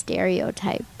guess, the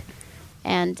stereotype.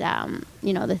 And,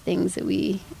 you know, the things that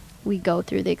we go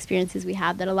through, the experiences we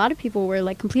have that a lot of people were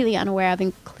like completely unaware of,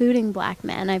 including black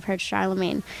men. I've heard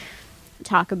Charlemagne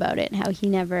talk about it, how he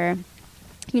never,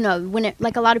 you know, when it,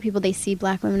 like a lot of people, they see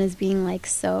black women as being like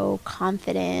so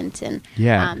confident and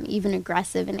even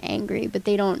aggressive and angry, but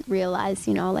they don't realize,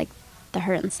 you know, like the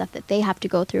hurt and stuff that they have to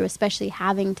go through, especially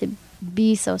having to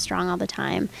be so strong all the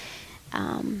time,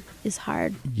 is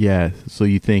hard. Yeah. So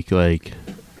you think like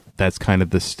that's kind of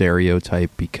the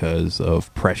stereotype because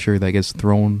of pressure that gets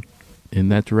thrown in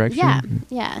that direction?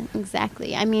 Yeah,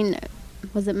 exactly. I mean,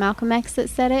 was it Malcolm X that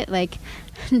said it? Like,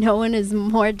 no one is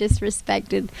more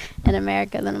disrespected in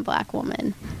America than a black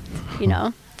woman, you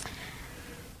know?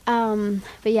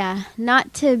 But yeah,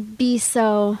 not to be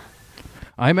so...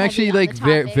 I'm actually like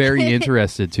very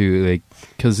interested too, like,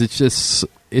 because it's just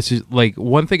like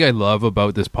one thing I love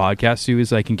about this podcast too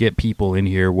is I can get people in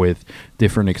here with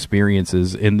different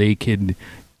experiences, and they can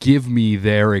give me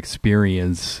their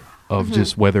experience of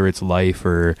just whether it's life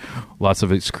or lots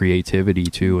of its creativity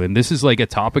too. And this is like a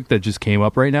topic that just came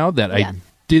up right now that I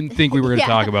didn't think we were going to Yeah.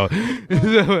 talk about.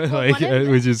 Like one of it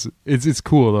was just it's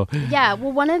cool though. Yeah,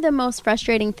 well, one of the most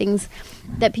frustrating things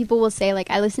that people will say, like,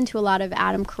 I listen to a lot of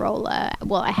Adam Carolla.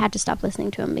 Well, I had to stop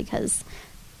listening to him because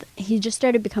he just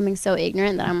started becoming so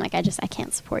ignorant that I'm like, I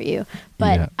can't support you.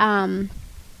 But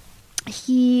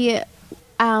he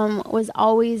was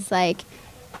always like,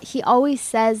 he always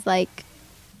says like,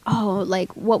 oh,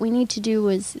 like what we need to do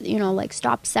is, you know, like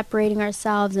stop separating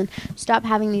ourselves and stop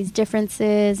having these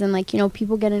differences. And like, you know,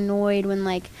 people get annoyed when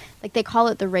like they call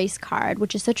it the race card,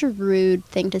 which is such a rude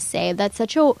thing to say. That's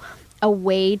such a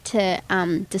way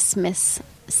to dismiss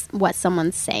what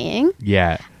someone's saying.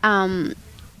 Yeah.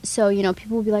 So, you know,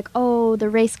 people will be like, oh, the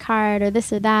race card or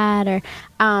this or that. Or,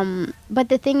 but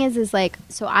the thing is like,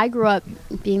 so I grew up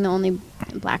being the only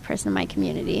black person in my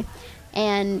community.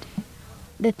 And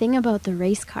the thing about the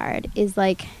race card is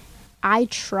like, I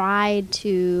tried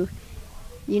to,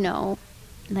 you know,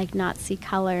 like not see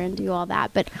color and do all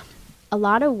that. But a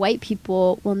lot of white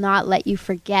people will not let you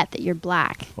forget that you're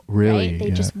black. Really? Right? They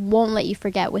Yeah. just won't let you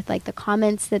forget with like the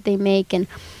comments that they make and,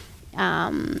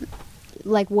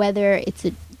 like whether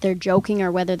they're joking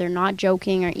or whether they're not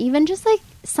joking, or even just like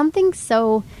something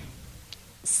so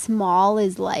small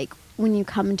is like when you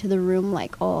come into the room,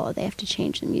 like, oh, they have to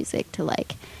change the music to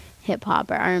like hip hop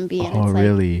or R&B, and Oh, it's like,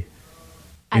 really?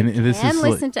 I And this can is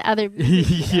listen to other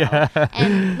music, you know? Yeah.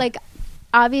 And like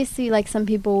obviously like some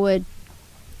people would,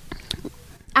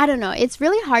 I don't know, it's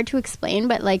really hard to explain,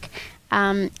 but like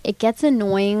it gets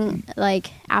annoying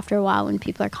like after a while when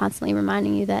people are constantly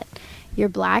reminding you that you're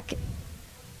black.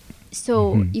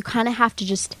 So you kind of have to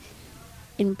just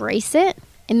embrace it.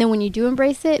 And then when you do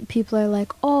embrace it, people are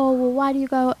like, oh, well, why do you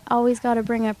always got to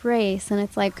bring up race? And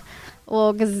it's like,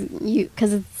 well, because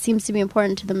it seems to be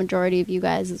important to the majority of you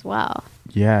guys as well.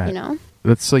 Yeah. You know?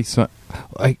 That's like,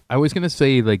 I was going to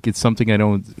say, like, it's something I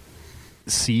don't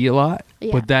see a lot,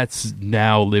 Yeah. but that's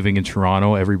now living in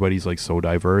Toronto. Everybody's like so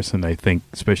diverse. And I think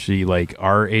especially like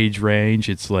our age range,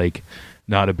 it's like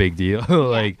not a big deal.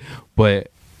 Like,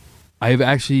 but I've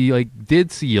actually like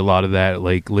did see a lot of that,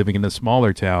 like living in a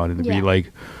smaller town, and Yeah. be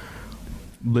like,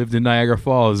 lived in Niagara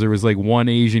Falls. There was like one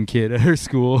Asian kid at her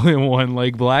school and one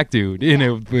like black dude, and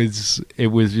it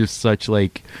was just such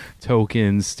like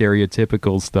token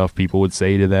stereotypical stuff people would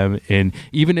say to them, and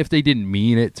even if they didn't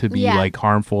mean it to be Yeah. like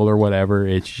harmful or whatever,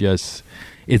 it's just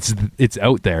it's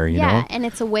out there, you know. And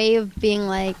it's a way of being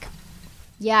like,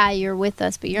 yeah, you're with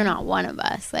us, but you're not one of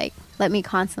us. Like, let me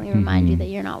constantly remind you that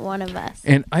you're not one of us.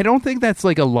 And I don't think that's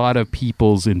like a lot of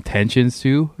people's intentions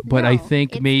too, but I No,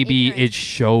 think it's maybe ignorance. it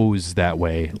shows that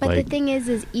way. But like, the thing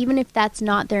is even if that's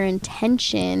not their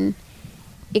intention,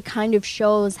 it kind of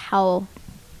shows how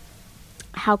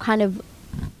kind of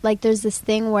like there's this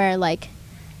thing where like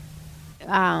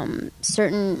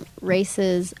certain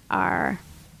races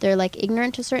they're like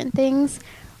ignorant to certain things,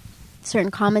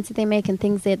 certain comments that they make and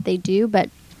things that they do, but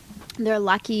they're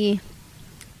lucky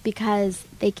because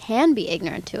they can be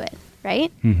ignorant to it,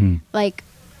 right? mm-hmm. Like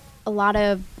a lot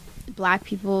of black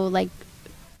people like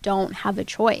don't have a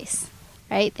choice,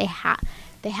 right? They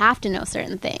have to know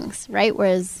certain things, right?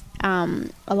 Whereas a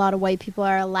lot of white people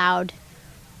are allowed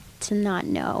to not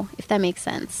know, if that makes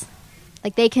sense.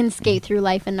 Like they can skate through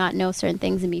life and not know certain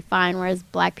things and be fine, whereas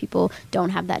black people don't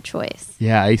have that choice.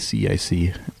 Yeah, I see. It's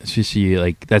just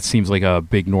like that seems like a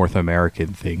big North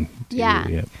American thing. Too.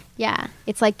 Yeah.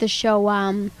 It's like the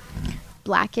show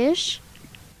Blackish.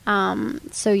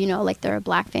 So, you know, like they're a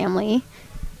black family,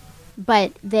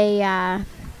 but they,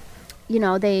 you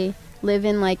know, they live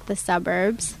in like the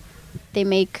suburbs. They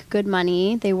make good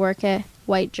money. They work at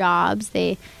white jobs.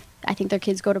 I think their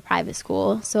kids go to private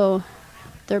school. So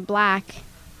they're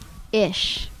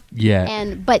black-ish.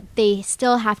 Yeah. But they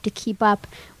still have to keep up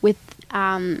with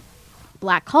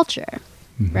black culture,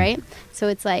 right? So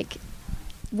it's like,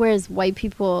 whereas white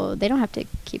people, they don't have to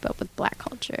keep up with black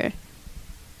culture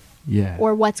Yeah.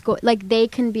 or what's like they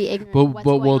can be ignorant. of what's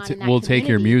But going we'll on in that we'll take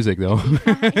your community. music though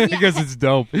because it's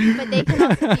dope. But they can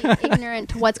also be ignorant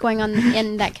to what's going on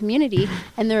in that community,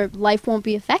 and their life won't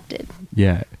be affected,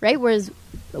 Yeah. right? Whereas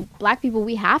black people,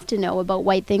 we have to know about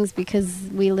white things because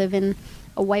we live in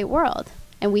a white world,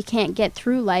 and we can't get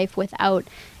through life without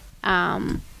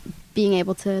being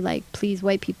able to like please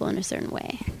white people in a certain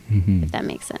way, if that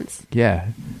makes sense. Yeah.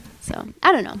 So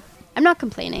I don't know. I'm not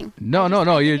complaining. No, I you're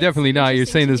think it's definitely not. You're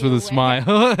interesting saying this to with a be aware.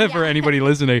 smile for Yeah. anybody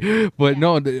listening. But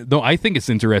no, I think it's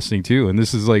interesting too. And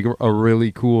this is like a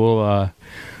really cool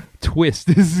twist.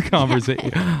 This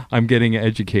conversation. I'm getting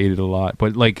educated a lot.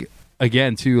 But like,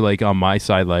 again, too, like on my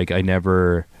side, like I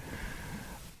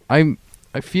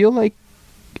feel like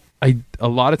a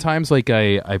lot of times like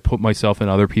I put myself in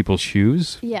other people's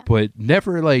shoes, Yeah. but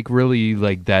never like really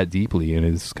like that deeply, and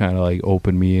it's kind of like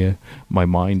opened me my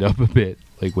mind up a bit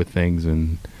like with things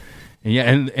and yeah,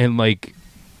 and like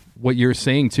what you're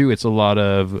saying too, it's a lot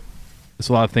of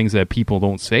things that people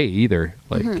don't say either,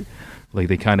 like like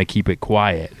they kind of keep it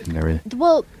quiet and everything.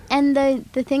 Well, and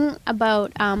the thing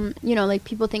about you know, like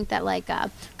people think that like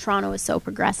Toronto is so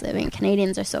progressive and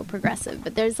Canadians are so progressive,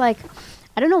 but there's like,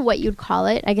 I don't know what you'd call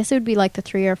it. I guess it would be like the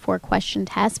 3 or 4 question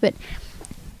test, but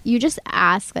you just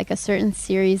ask like a certain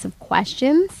series of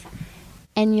questions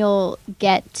and you'll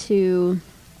get to,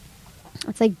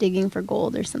 it's like digging for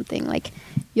gold or something. Like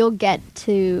you'll get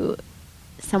to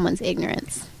someone's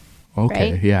ignorance.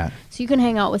 Okay, right? yeah. So you can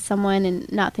hang out with someone and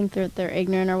not think they're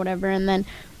ignorant or whatever, and then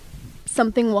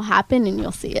something will happen and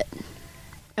you'll see it.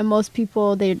 And most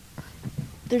people, they're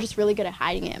just really good at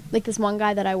hiding it. Like this one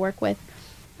guy that I work with,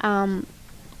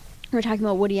 we're talking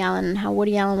about Woody Allen and how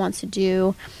Woody Allen wants to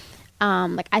do,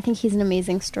 like I think he's an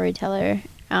amazing storyteller,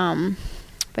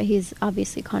 but he's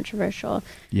obviously controversial.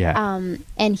 Yeah.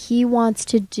 And he wants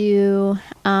to do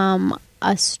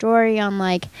a story on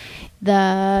like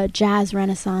the jazz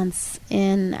renaissance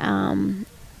in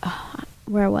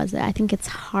where was it? I think it's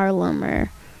Harlem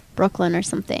or Brooklyn or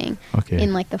something. Okay.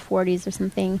 In like the 40s or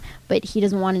something, but he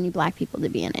doesn't want any black people to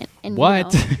be in it. And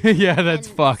What? you know, Yeah, that's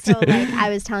fucked. So like I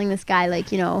was telling this guy,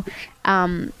 like, you know,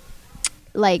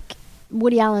 like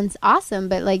Woody Allen's awesome,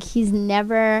 but like he's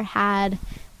never had,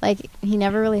 like he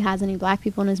never really has any black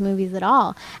people in his movies at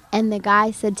all. And the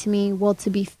guy said to me, well, to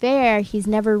be fair, he's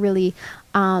never really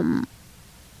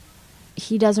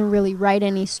he doesn't really write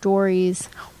any stories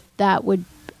that would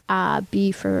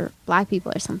be for black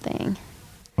people or something.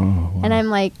 Oh, wow. And I'm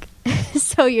like,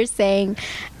 so you're saying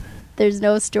there's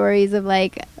no stories of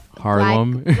like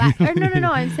Harlem? or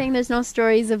no, I'm saying there's no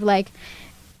stories of like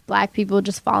black people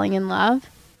just falling in love.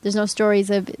 There's no stories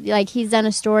of, like, he's done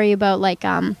a story about like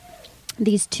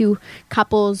these 2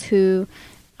 couples who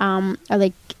are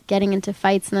like getting into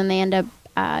fights and then they end up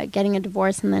getting a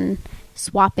divorce and then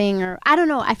swapping, or I don't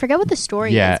know, I forget what the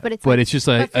story is, but it's just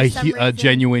a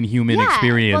genuine human Yeah,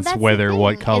 experience, well, that's whether the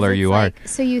what thing, color is you it's are. like,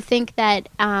 so you think that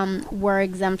we're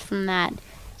exempt from that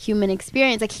human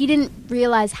experience. Like he didn't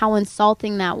realize how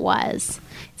insulting that was.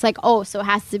 It's like, oh, so it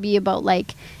has to be about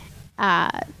like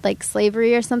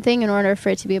slavery or something in order for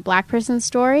it to be a black person's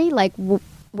story. Like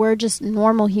we're just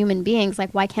normal human beings.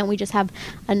 Like why can't we just have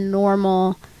a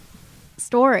normal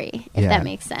story, if that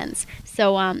makes sense?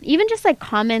 So even just like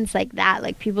comments like that,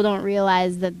 like people don't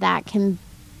realize that can,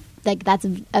 like that's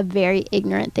a very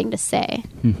ignorant thing to say.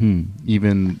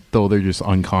 Even though they're just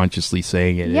unconsciously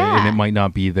saying it, and it might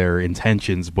not be their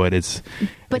intentions, but it's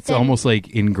almost like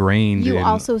ingrained. You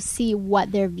also see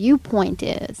what their viewpoint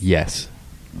is. Yes.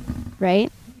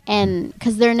 Right? And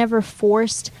because they're never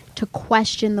forced to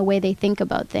question the way they think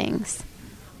about things.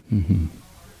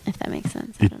 If that makes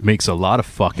sense. It makes a lot of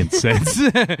fucking sense.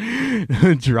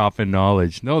 Dropping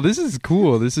knowledge. No, this is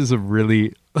cool. This is a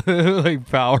really like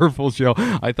powerful show.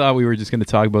 I thought we were just going to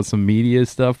talk about some media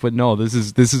stuff, but no, this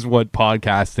is what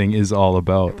podcasting is all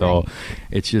about, though.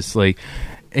 It's just like,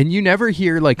 and you never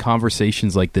hear like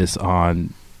conversations like this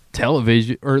on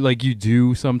television, or like you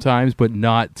do sometimes, but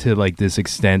not to like this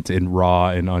extent and raw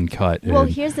and uncut. Well,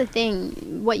 here's the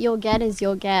thing. What you'll get is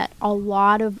you'll get a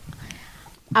lot of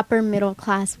upper middle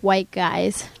class white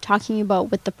guys talking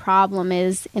about what the problem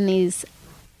is in these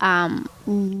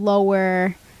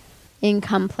lower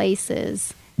income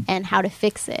places and how to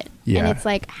fix it. And it's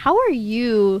like, how are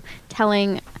you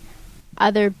telling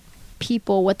other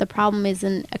people what the problem is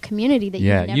in a community that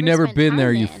you never been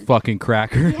there, you fucking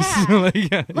crackers?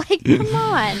 Like come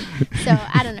on. So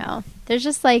I don't know, there's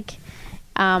just like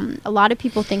a lot of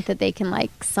people think that they can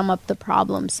like sum up the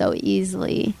problem so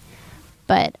easily.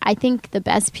 But I think the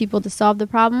best people to solve the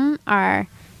problem are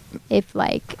if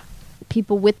like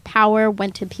people with power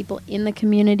went to people in the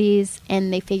communities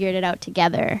and they figured it out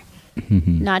together,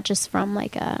 not just from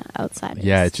like outsiders.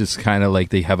 Yeah, it's just kind of like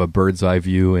they have a bird's eye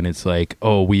view, and it's like,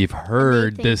 oh, we've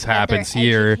heard this happens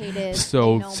here,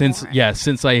 so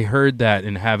since I heard that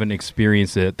and haven't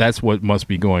experienced it, that's what must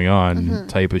be going on,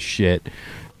 type of shit.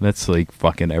 That's like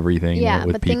fucking everything. Yeah,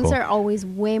 with but people. Things are always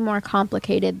way more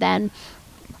complicated than.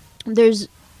 There's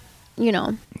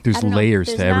layers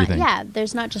to everything.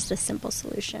 There's not just a simple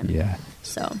solution. Yeah.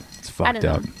 So it's fucked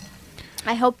up.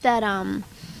 I hope that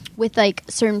with like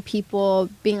certain people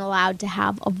being allowed to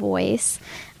have a voice,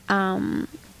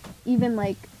 even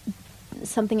like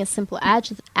something as simple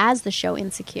as the show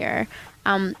Insecure.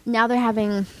 Now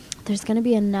there's going to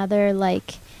be another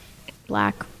like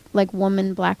black like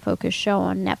woman black focused show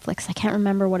on Netflix. I can't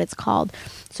remember what it's called.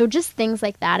 So just things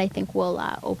like that, I think, will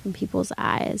open people's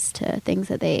eyes to things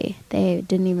that they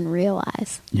didn't even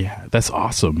realize. Yeah, that's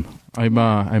awesome.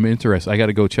 I'm interested. I got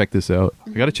to go check this out. I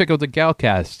got to check out the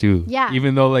Galcast too. Yeah.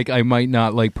 Even though like I might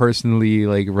not like personally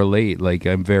like relate, like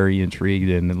I'm very intrigued,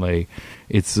 and like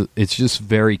it's just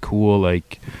very cool.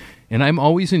 Like, and I'm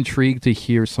always intrigued to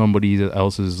hear somebody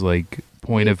else's like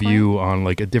point of view on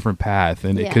like a different path,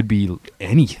 and it could be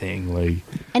anything. Like,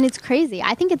 and it's crazy.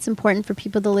 I think it's important for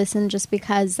people to listen just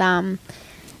because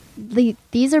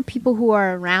these are people who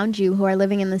are around you, who are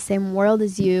living in the same world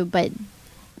as you, but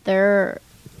their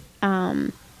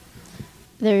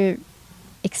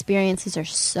experiences are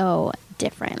so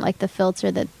different. Like the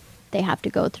filter that they have to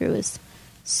go through is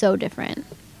so different.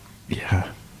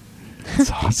 Yeah,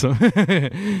 that's awesome.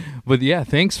 But yeah,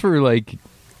 thanks for like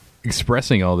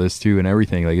expressing all this too and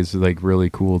everything. Like it's like really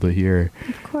cool to hear.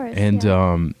 Of course.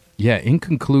 And yeah, in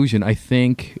conclusion, I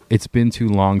think it's been too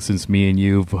long since me and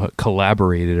you've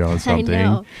collaborated on something. I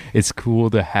know. It's cool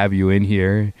to have you in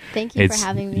here. Thank you for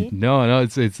having me. No,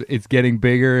 it's getting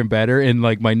bigger and better. And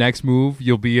like my next move,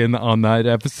 you'll be in on that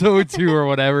episode too, or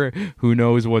whatever. Who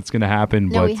knows what's gonna happen?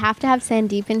 No, but we have to have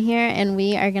Sandeep in here, and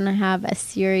we are gonna have a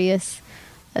serious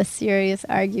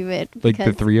argument. Like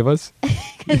the three of us.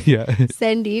 Yeah.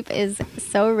 Sandeep is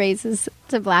so racist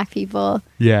to black people.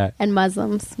 Yeah. And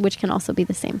Muslims, which can also be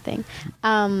the same thing.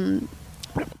 And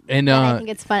I think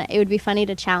it's fun. It would be funny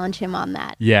to challenge him on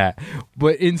that. Yeah,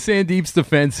 but in Sandeep's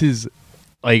defense,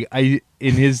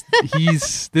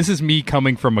 this is me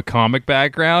coming from a comic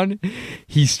background.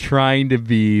 He's trying to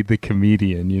be the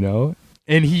comedian, you know,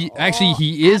 and he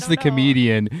is the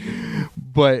comedian,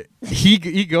 but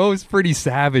he goes pretty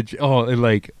savage. Oh, and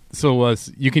like. So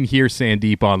you can hear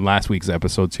Sandeep on last week's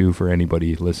episode too for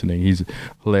anybody listening. He's a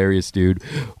hilarious dude.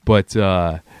 But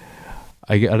I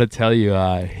gotta tell you,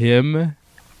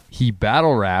 he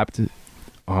battle rapped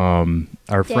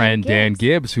our friend Dan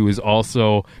Gibbs, who is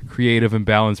also Creative and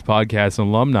Balanced Podcast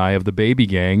alumni of the Baby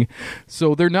Gang.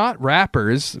 So they're not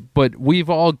rappers, but we've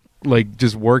all like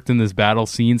just worked in this battle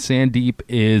scene. Sandeep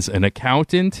is an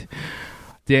accountant.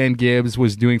 Dan Gibbs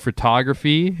was doing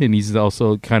photography, and he's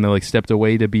also kind of like stepped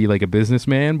away to be like a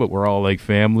businessman, but we're all like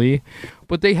family.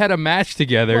 But they had a match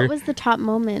together. What was the top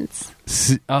moments?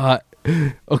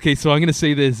 Okay, so I'm going to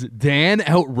say this. Dan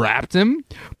out-rapped him,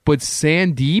 but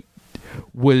Sandeep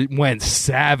went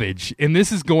savage. And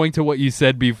this is going to what you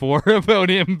said before about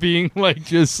him being like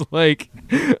just like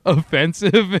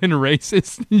offensive and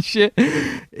racist and shit.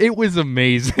 It was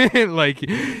amazing. Like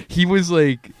he was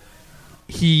like,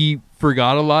 he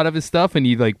forgot a lot of his stuff, and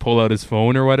he'd like pull out his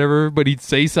phone or whatever, but he'd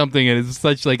say something and it's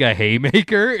such like a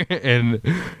haymaker, and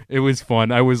it was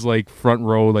fun. I was like front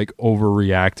row, like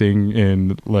overreacting,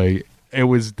 and like it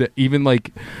was even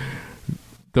like,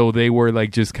 though they were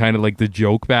like just kind of like the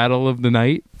joke battle of the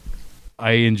night,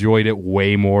 I enjoyed it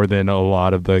way more than a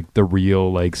lot of the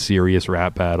real like serious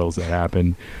rap battles that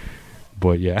happen.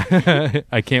 But yeah,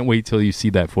 I can't wait till you see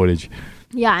that footage.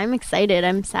 Yeah, I'm excited.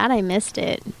 I'm sad I missed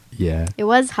it. Yeah. It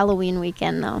was Halloween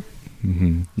weekend, though.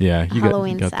 Mm-hmm. Yeah, you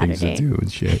got things to do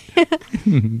and shit.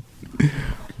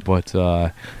 But,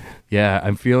 yeah,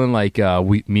 I'm feeling like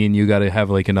me and you got to have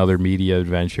like another media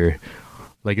adventure.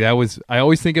 Like that was, I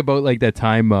always think about like that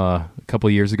time a couple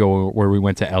of years ago where we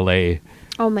went to LA.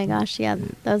 Oh my gosh, yeah,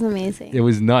 that was amazing. It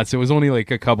was nuts. It was only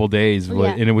like a couple days,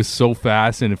 but, and it was so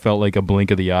fast, and it felt like a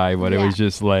blink of the eye, but it was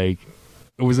just like,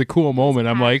 it was a cool moment.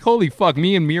 I'm like, holy fuck,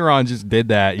 me and Miran just did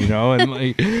that, you know? And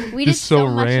like, we did so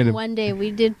much in one day.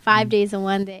 We did 5 days in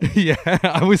one day. Yeah,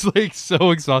 I was like so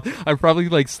exhausted. I probably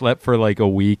like slept for like a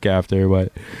week after.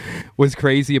 But what's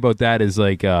crazy about that is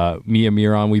like me and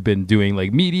Miran, we've been doing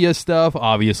like media stuff.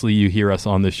 Obviously, you hear us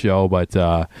on the show,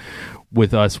 but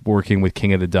with us working with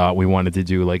King of the Dot, we wanted to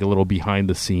do like a little behind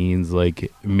the scenes,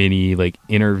 like mini like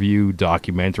interview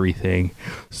documentary thing.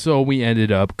 So we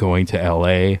ended up going to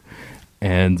LA.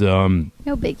 And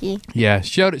no biggie. Yeah,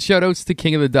 shout outs to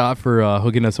King of the Dot for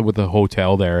hooking us up with a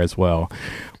hotel there as well.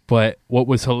 But what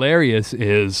was hilarious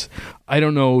is I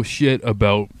don't know shit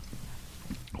about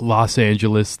Los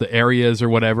Angeles, the areas or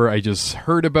whatever. I just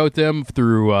heard about them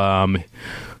through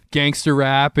gangster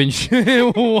rap and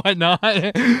shit, whatnot,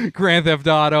 Grand Theft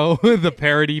Auto, the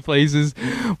parody places.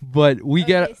 But we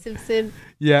get Simpson.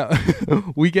 Yeah,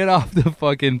 we get off the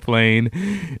fucking plane,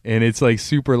 and it's like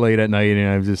super late at night, and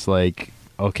I'm just like,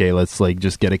 okay, let's like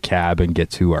just get a cab and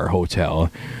get to our hotel.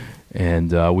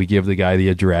 And we give the guy the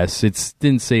address. It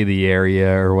didn't say the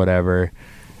area or whatever.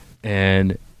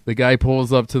 And the guy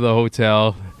pulls up to the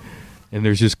hotel, and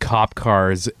there's just cop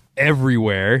cars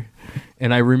everywhere.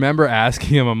 And I remember asking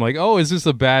him, I'm like, oh, is this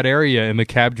a bad area? And the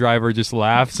cab driver just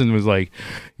laughs and was like,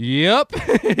 yep.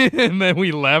 And then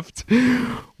we left,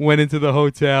 went into the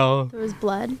hotel. There was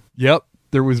blood. Yep.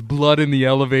 There was blood in the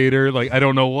elevator. Like, I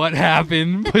don't know what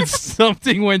happened, but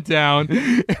something went down.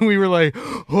 And we were like,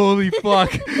 holy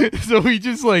fuck. So we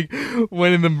just like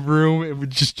went in the room and we're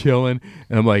just chilling.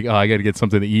 And I'm like, oh, I got to get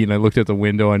something to eat. And I looked out the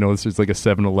window. I noticed there's like a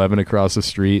 7-Eleven across the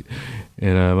street.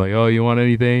 And I'm like, oh, you want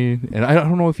anything? And I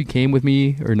don't know if you came with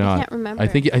me or not. I can't remember. I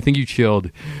think you chilled.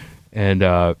 And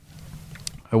I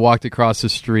walked across the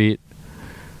street.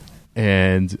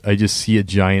 And I just see a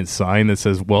giant sign that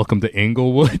says, welcome to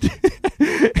Inglewood.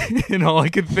 And all I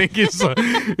could think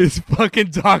is fucking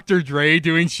Dr. Dre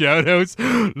doing shout outs,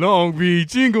 Long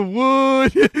Beach,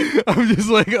 Inglewood. I'm just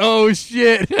like, oh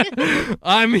shit,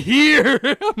 I'm here.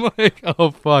 I'm like,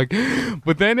 oh fuck.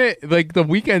 But then the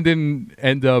weekend didn't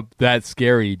end up that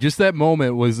scary. Just that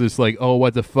moment was just like, oh,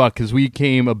 what the fuck? Because we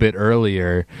came a bit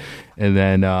earlier. And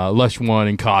then Lush One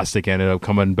and Caustic ended up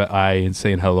coming by and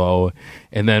saying hello.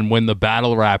 And then when the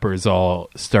battle rappers all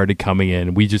started coming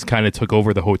in, we just kind of took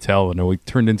over the hotel and we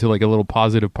turned into like a little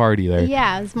positive party there.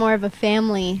 Yeah, it was more of a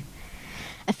family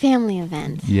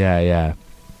event. Yeah.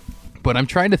 But I'm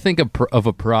trying to think of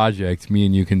a project me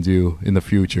and you can do in the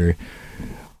future.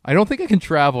 I don't think I can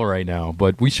travel right now,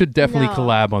 but we should definitely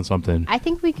collab on something. I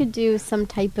think we could do some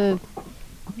type of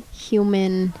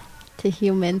human to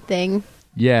human thing.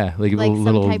 Yeah, like a some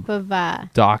little type of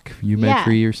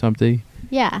documentary or something.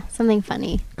 Yeah, something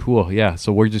funny. Cool. Yeah,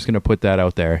 so we're just gonna put that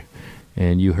out there,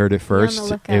 and you heard it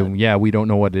first. And yeah, we don't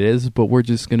know what it is, but we're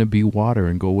just gonna be water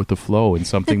and go with the flow, and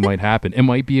something might happen. It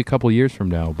might be a couple years from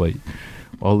now, but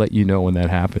I'll let you know when that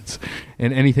happens.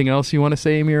 And anything else you want to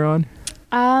say, Miran?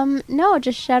 No,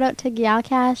 just shout out to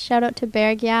Gyalcast, shout out to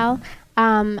Bear Gyal.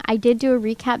 I did do a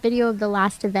recap video of the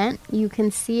last event. You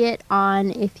can see it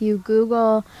on, if you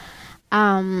Google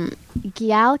Gyalcast,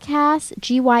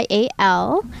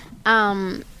 Gyal,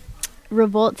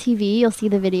 Revolt TV, you'll see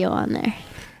the video on there.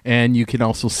 And you can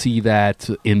also see that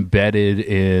embedded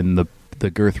in the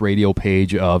Girth Radio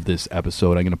page of this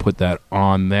episode. I'm going to put that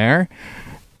on there.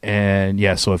 And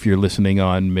yeah, so if you're listening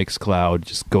on Mixcloud,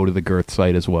 just go to the Girth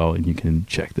site as well, and you can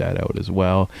check that out as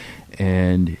well.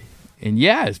 And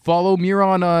yeah, follow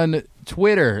Miran on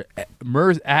Twitter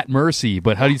at Mercy,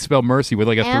 but how do you spell Mercy with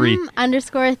like a 3?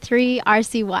 M_3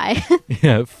 RCY.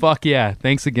 Yeah, fuck yeah.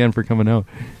 Thanks again for coming out.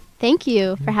 Thank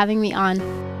you for having me on.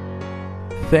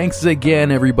 Thanks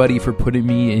again, everybody, for putting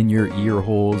me in your ear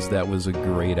holes. That was a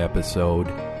great episode.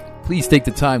 Please take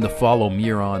the time to follow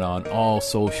Miran on all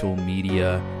social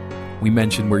media. We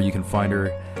mentioned where you can find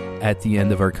her at the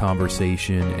end of our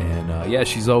conversation, and yeah,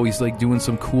 she's always like doing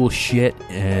some cool shit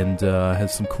and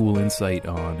has some cool insight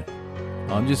on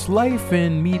just life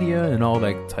and media and all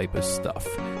that type of stuff.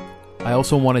 I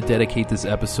also want to dedicate this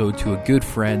episode to a good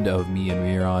friend of me and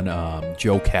Miran,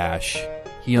 Joe Cash.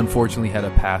 He unfortunately had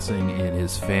a passing in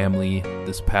his family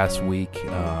this past week.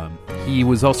 He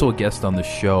was also a guest on the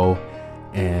show,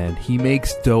 and he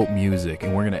makes dope music,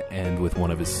 and we're going to end with one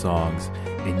of his songs,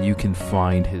 and you can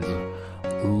find his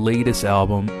latest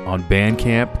album on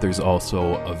Bandcamp. There's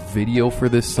also a video for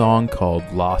this song called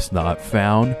Lost Not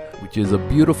Found, which is a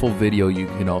beautiful video you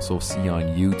can also see on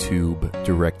YouTube,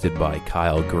 directed by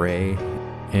Kyle Gray.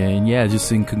 And yeah,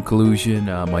 just in conclusion,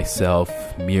 myself,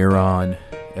 Miran,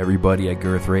 everybody at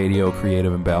Girth Radio,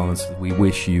 Creative and Balanced, we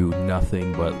wish you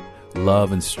nothing but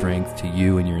love and strength to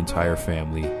you and your entire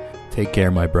family. Take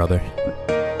care, my brother.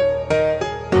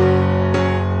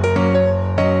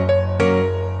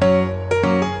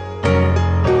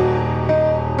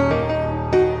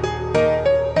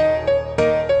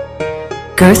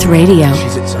 Girth Radio. She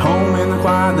sits at home in the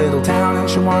quiet little town and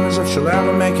she wonders if she'll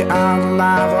ever make it out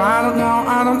alive. Oh,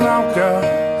 I don't know, girl.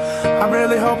 I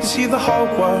really hope to see the whole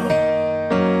world.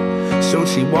 So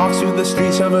she walks through the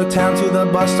streets of her town to the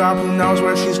bus stop. Who knows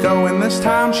where she's going this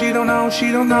time? She don't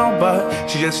know, but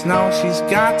she just knows she's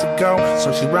got to go.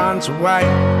 So she runs away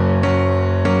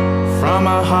from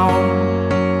her home.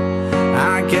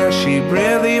 I guess she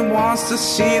really wants to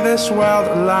see this world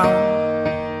alone.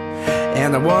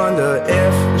 And I wonder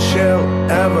if she'll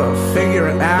ever figure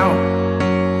it out.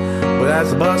 But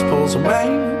as the bus pulls away,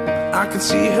 I can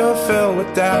see her filled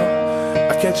with doubt.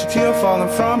 I catch a tear falling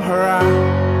from her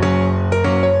eye.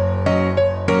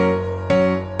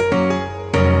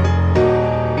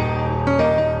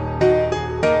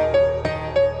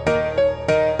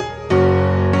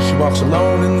 Walks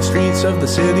alone in the streets of the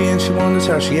city and she wonders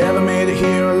how she ever made it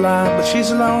here alive. But she's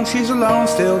alone,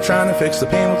 still trying to fix the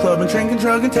pain with clubbing, drinking,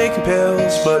 drugging, taking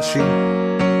pills. But she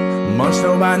Must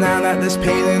know by now that this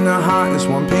pain in her heart is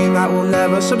one pain that will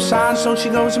never subside. So she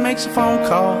goes and makes a phone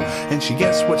call, and she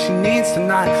gets what she needs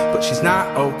tonight. But she's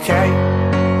not okay,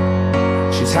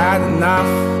 she's had enough.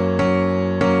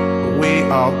 We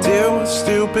all do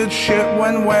stupid shit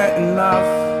when we're in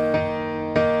love.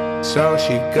 So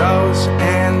she goes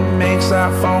and makes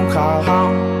that phone call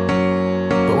home.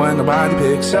 But when nobody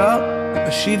picks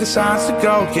up, she decides to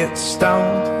go get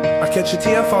stoned. I catch a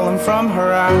tear falling from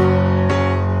her eye.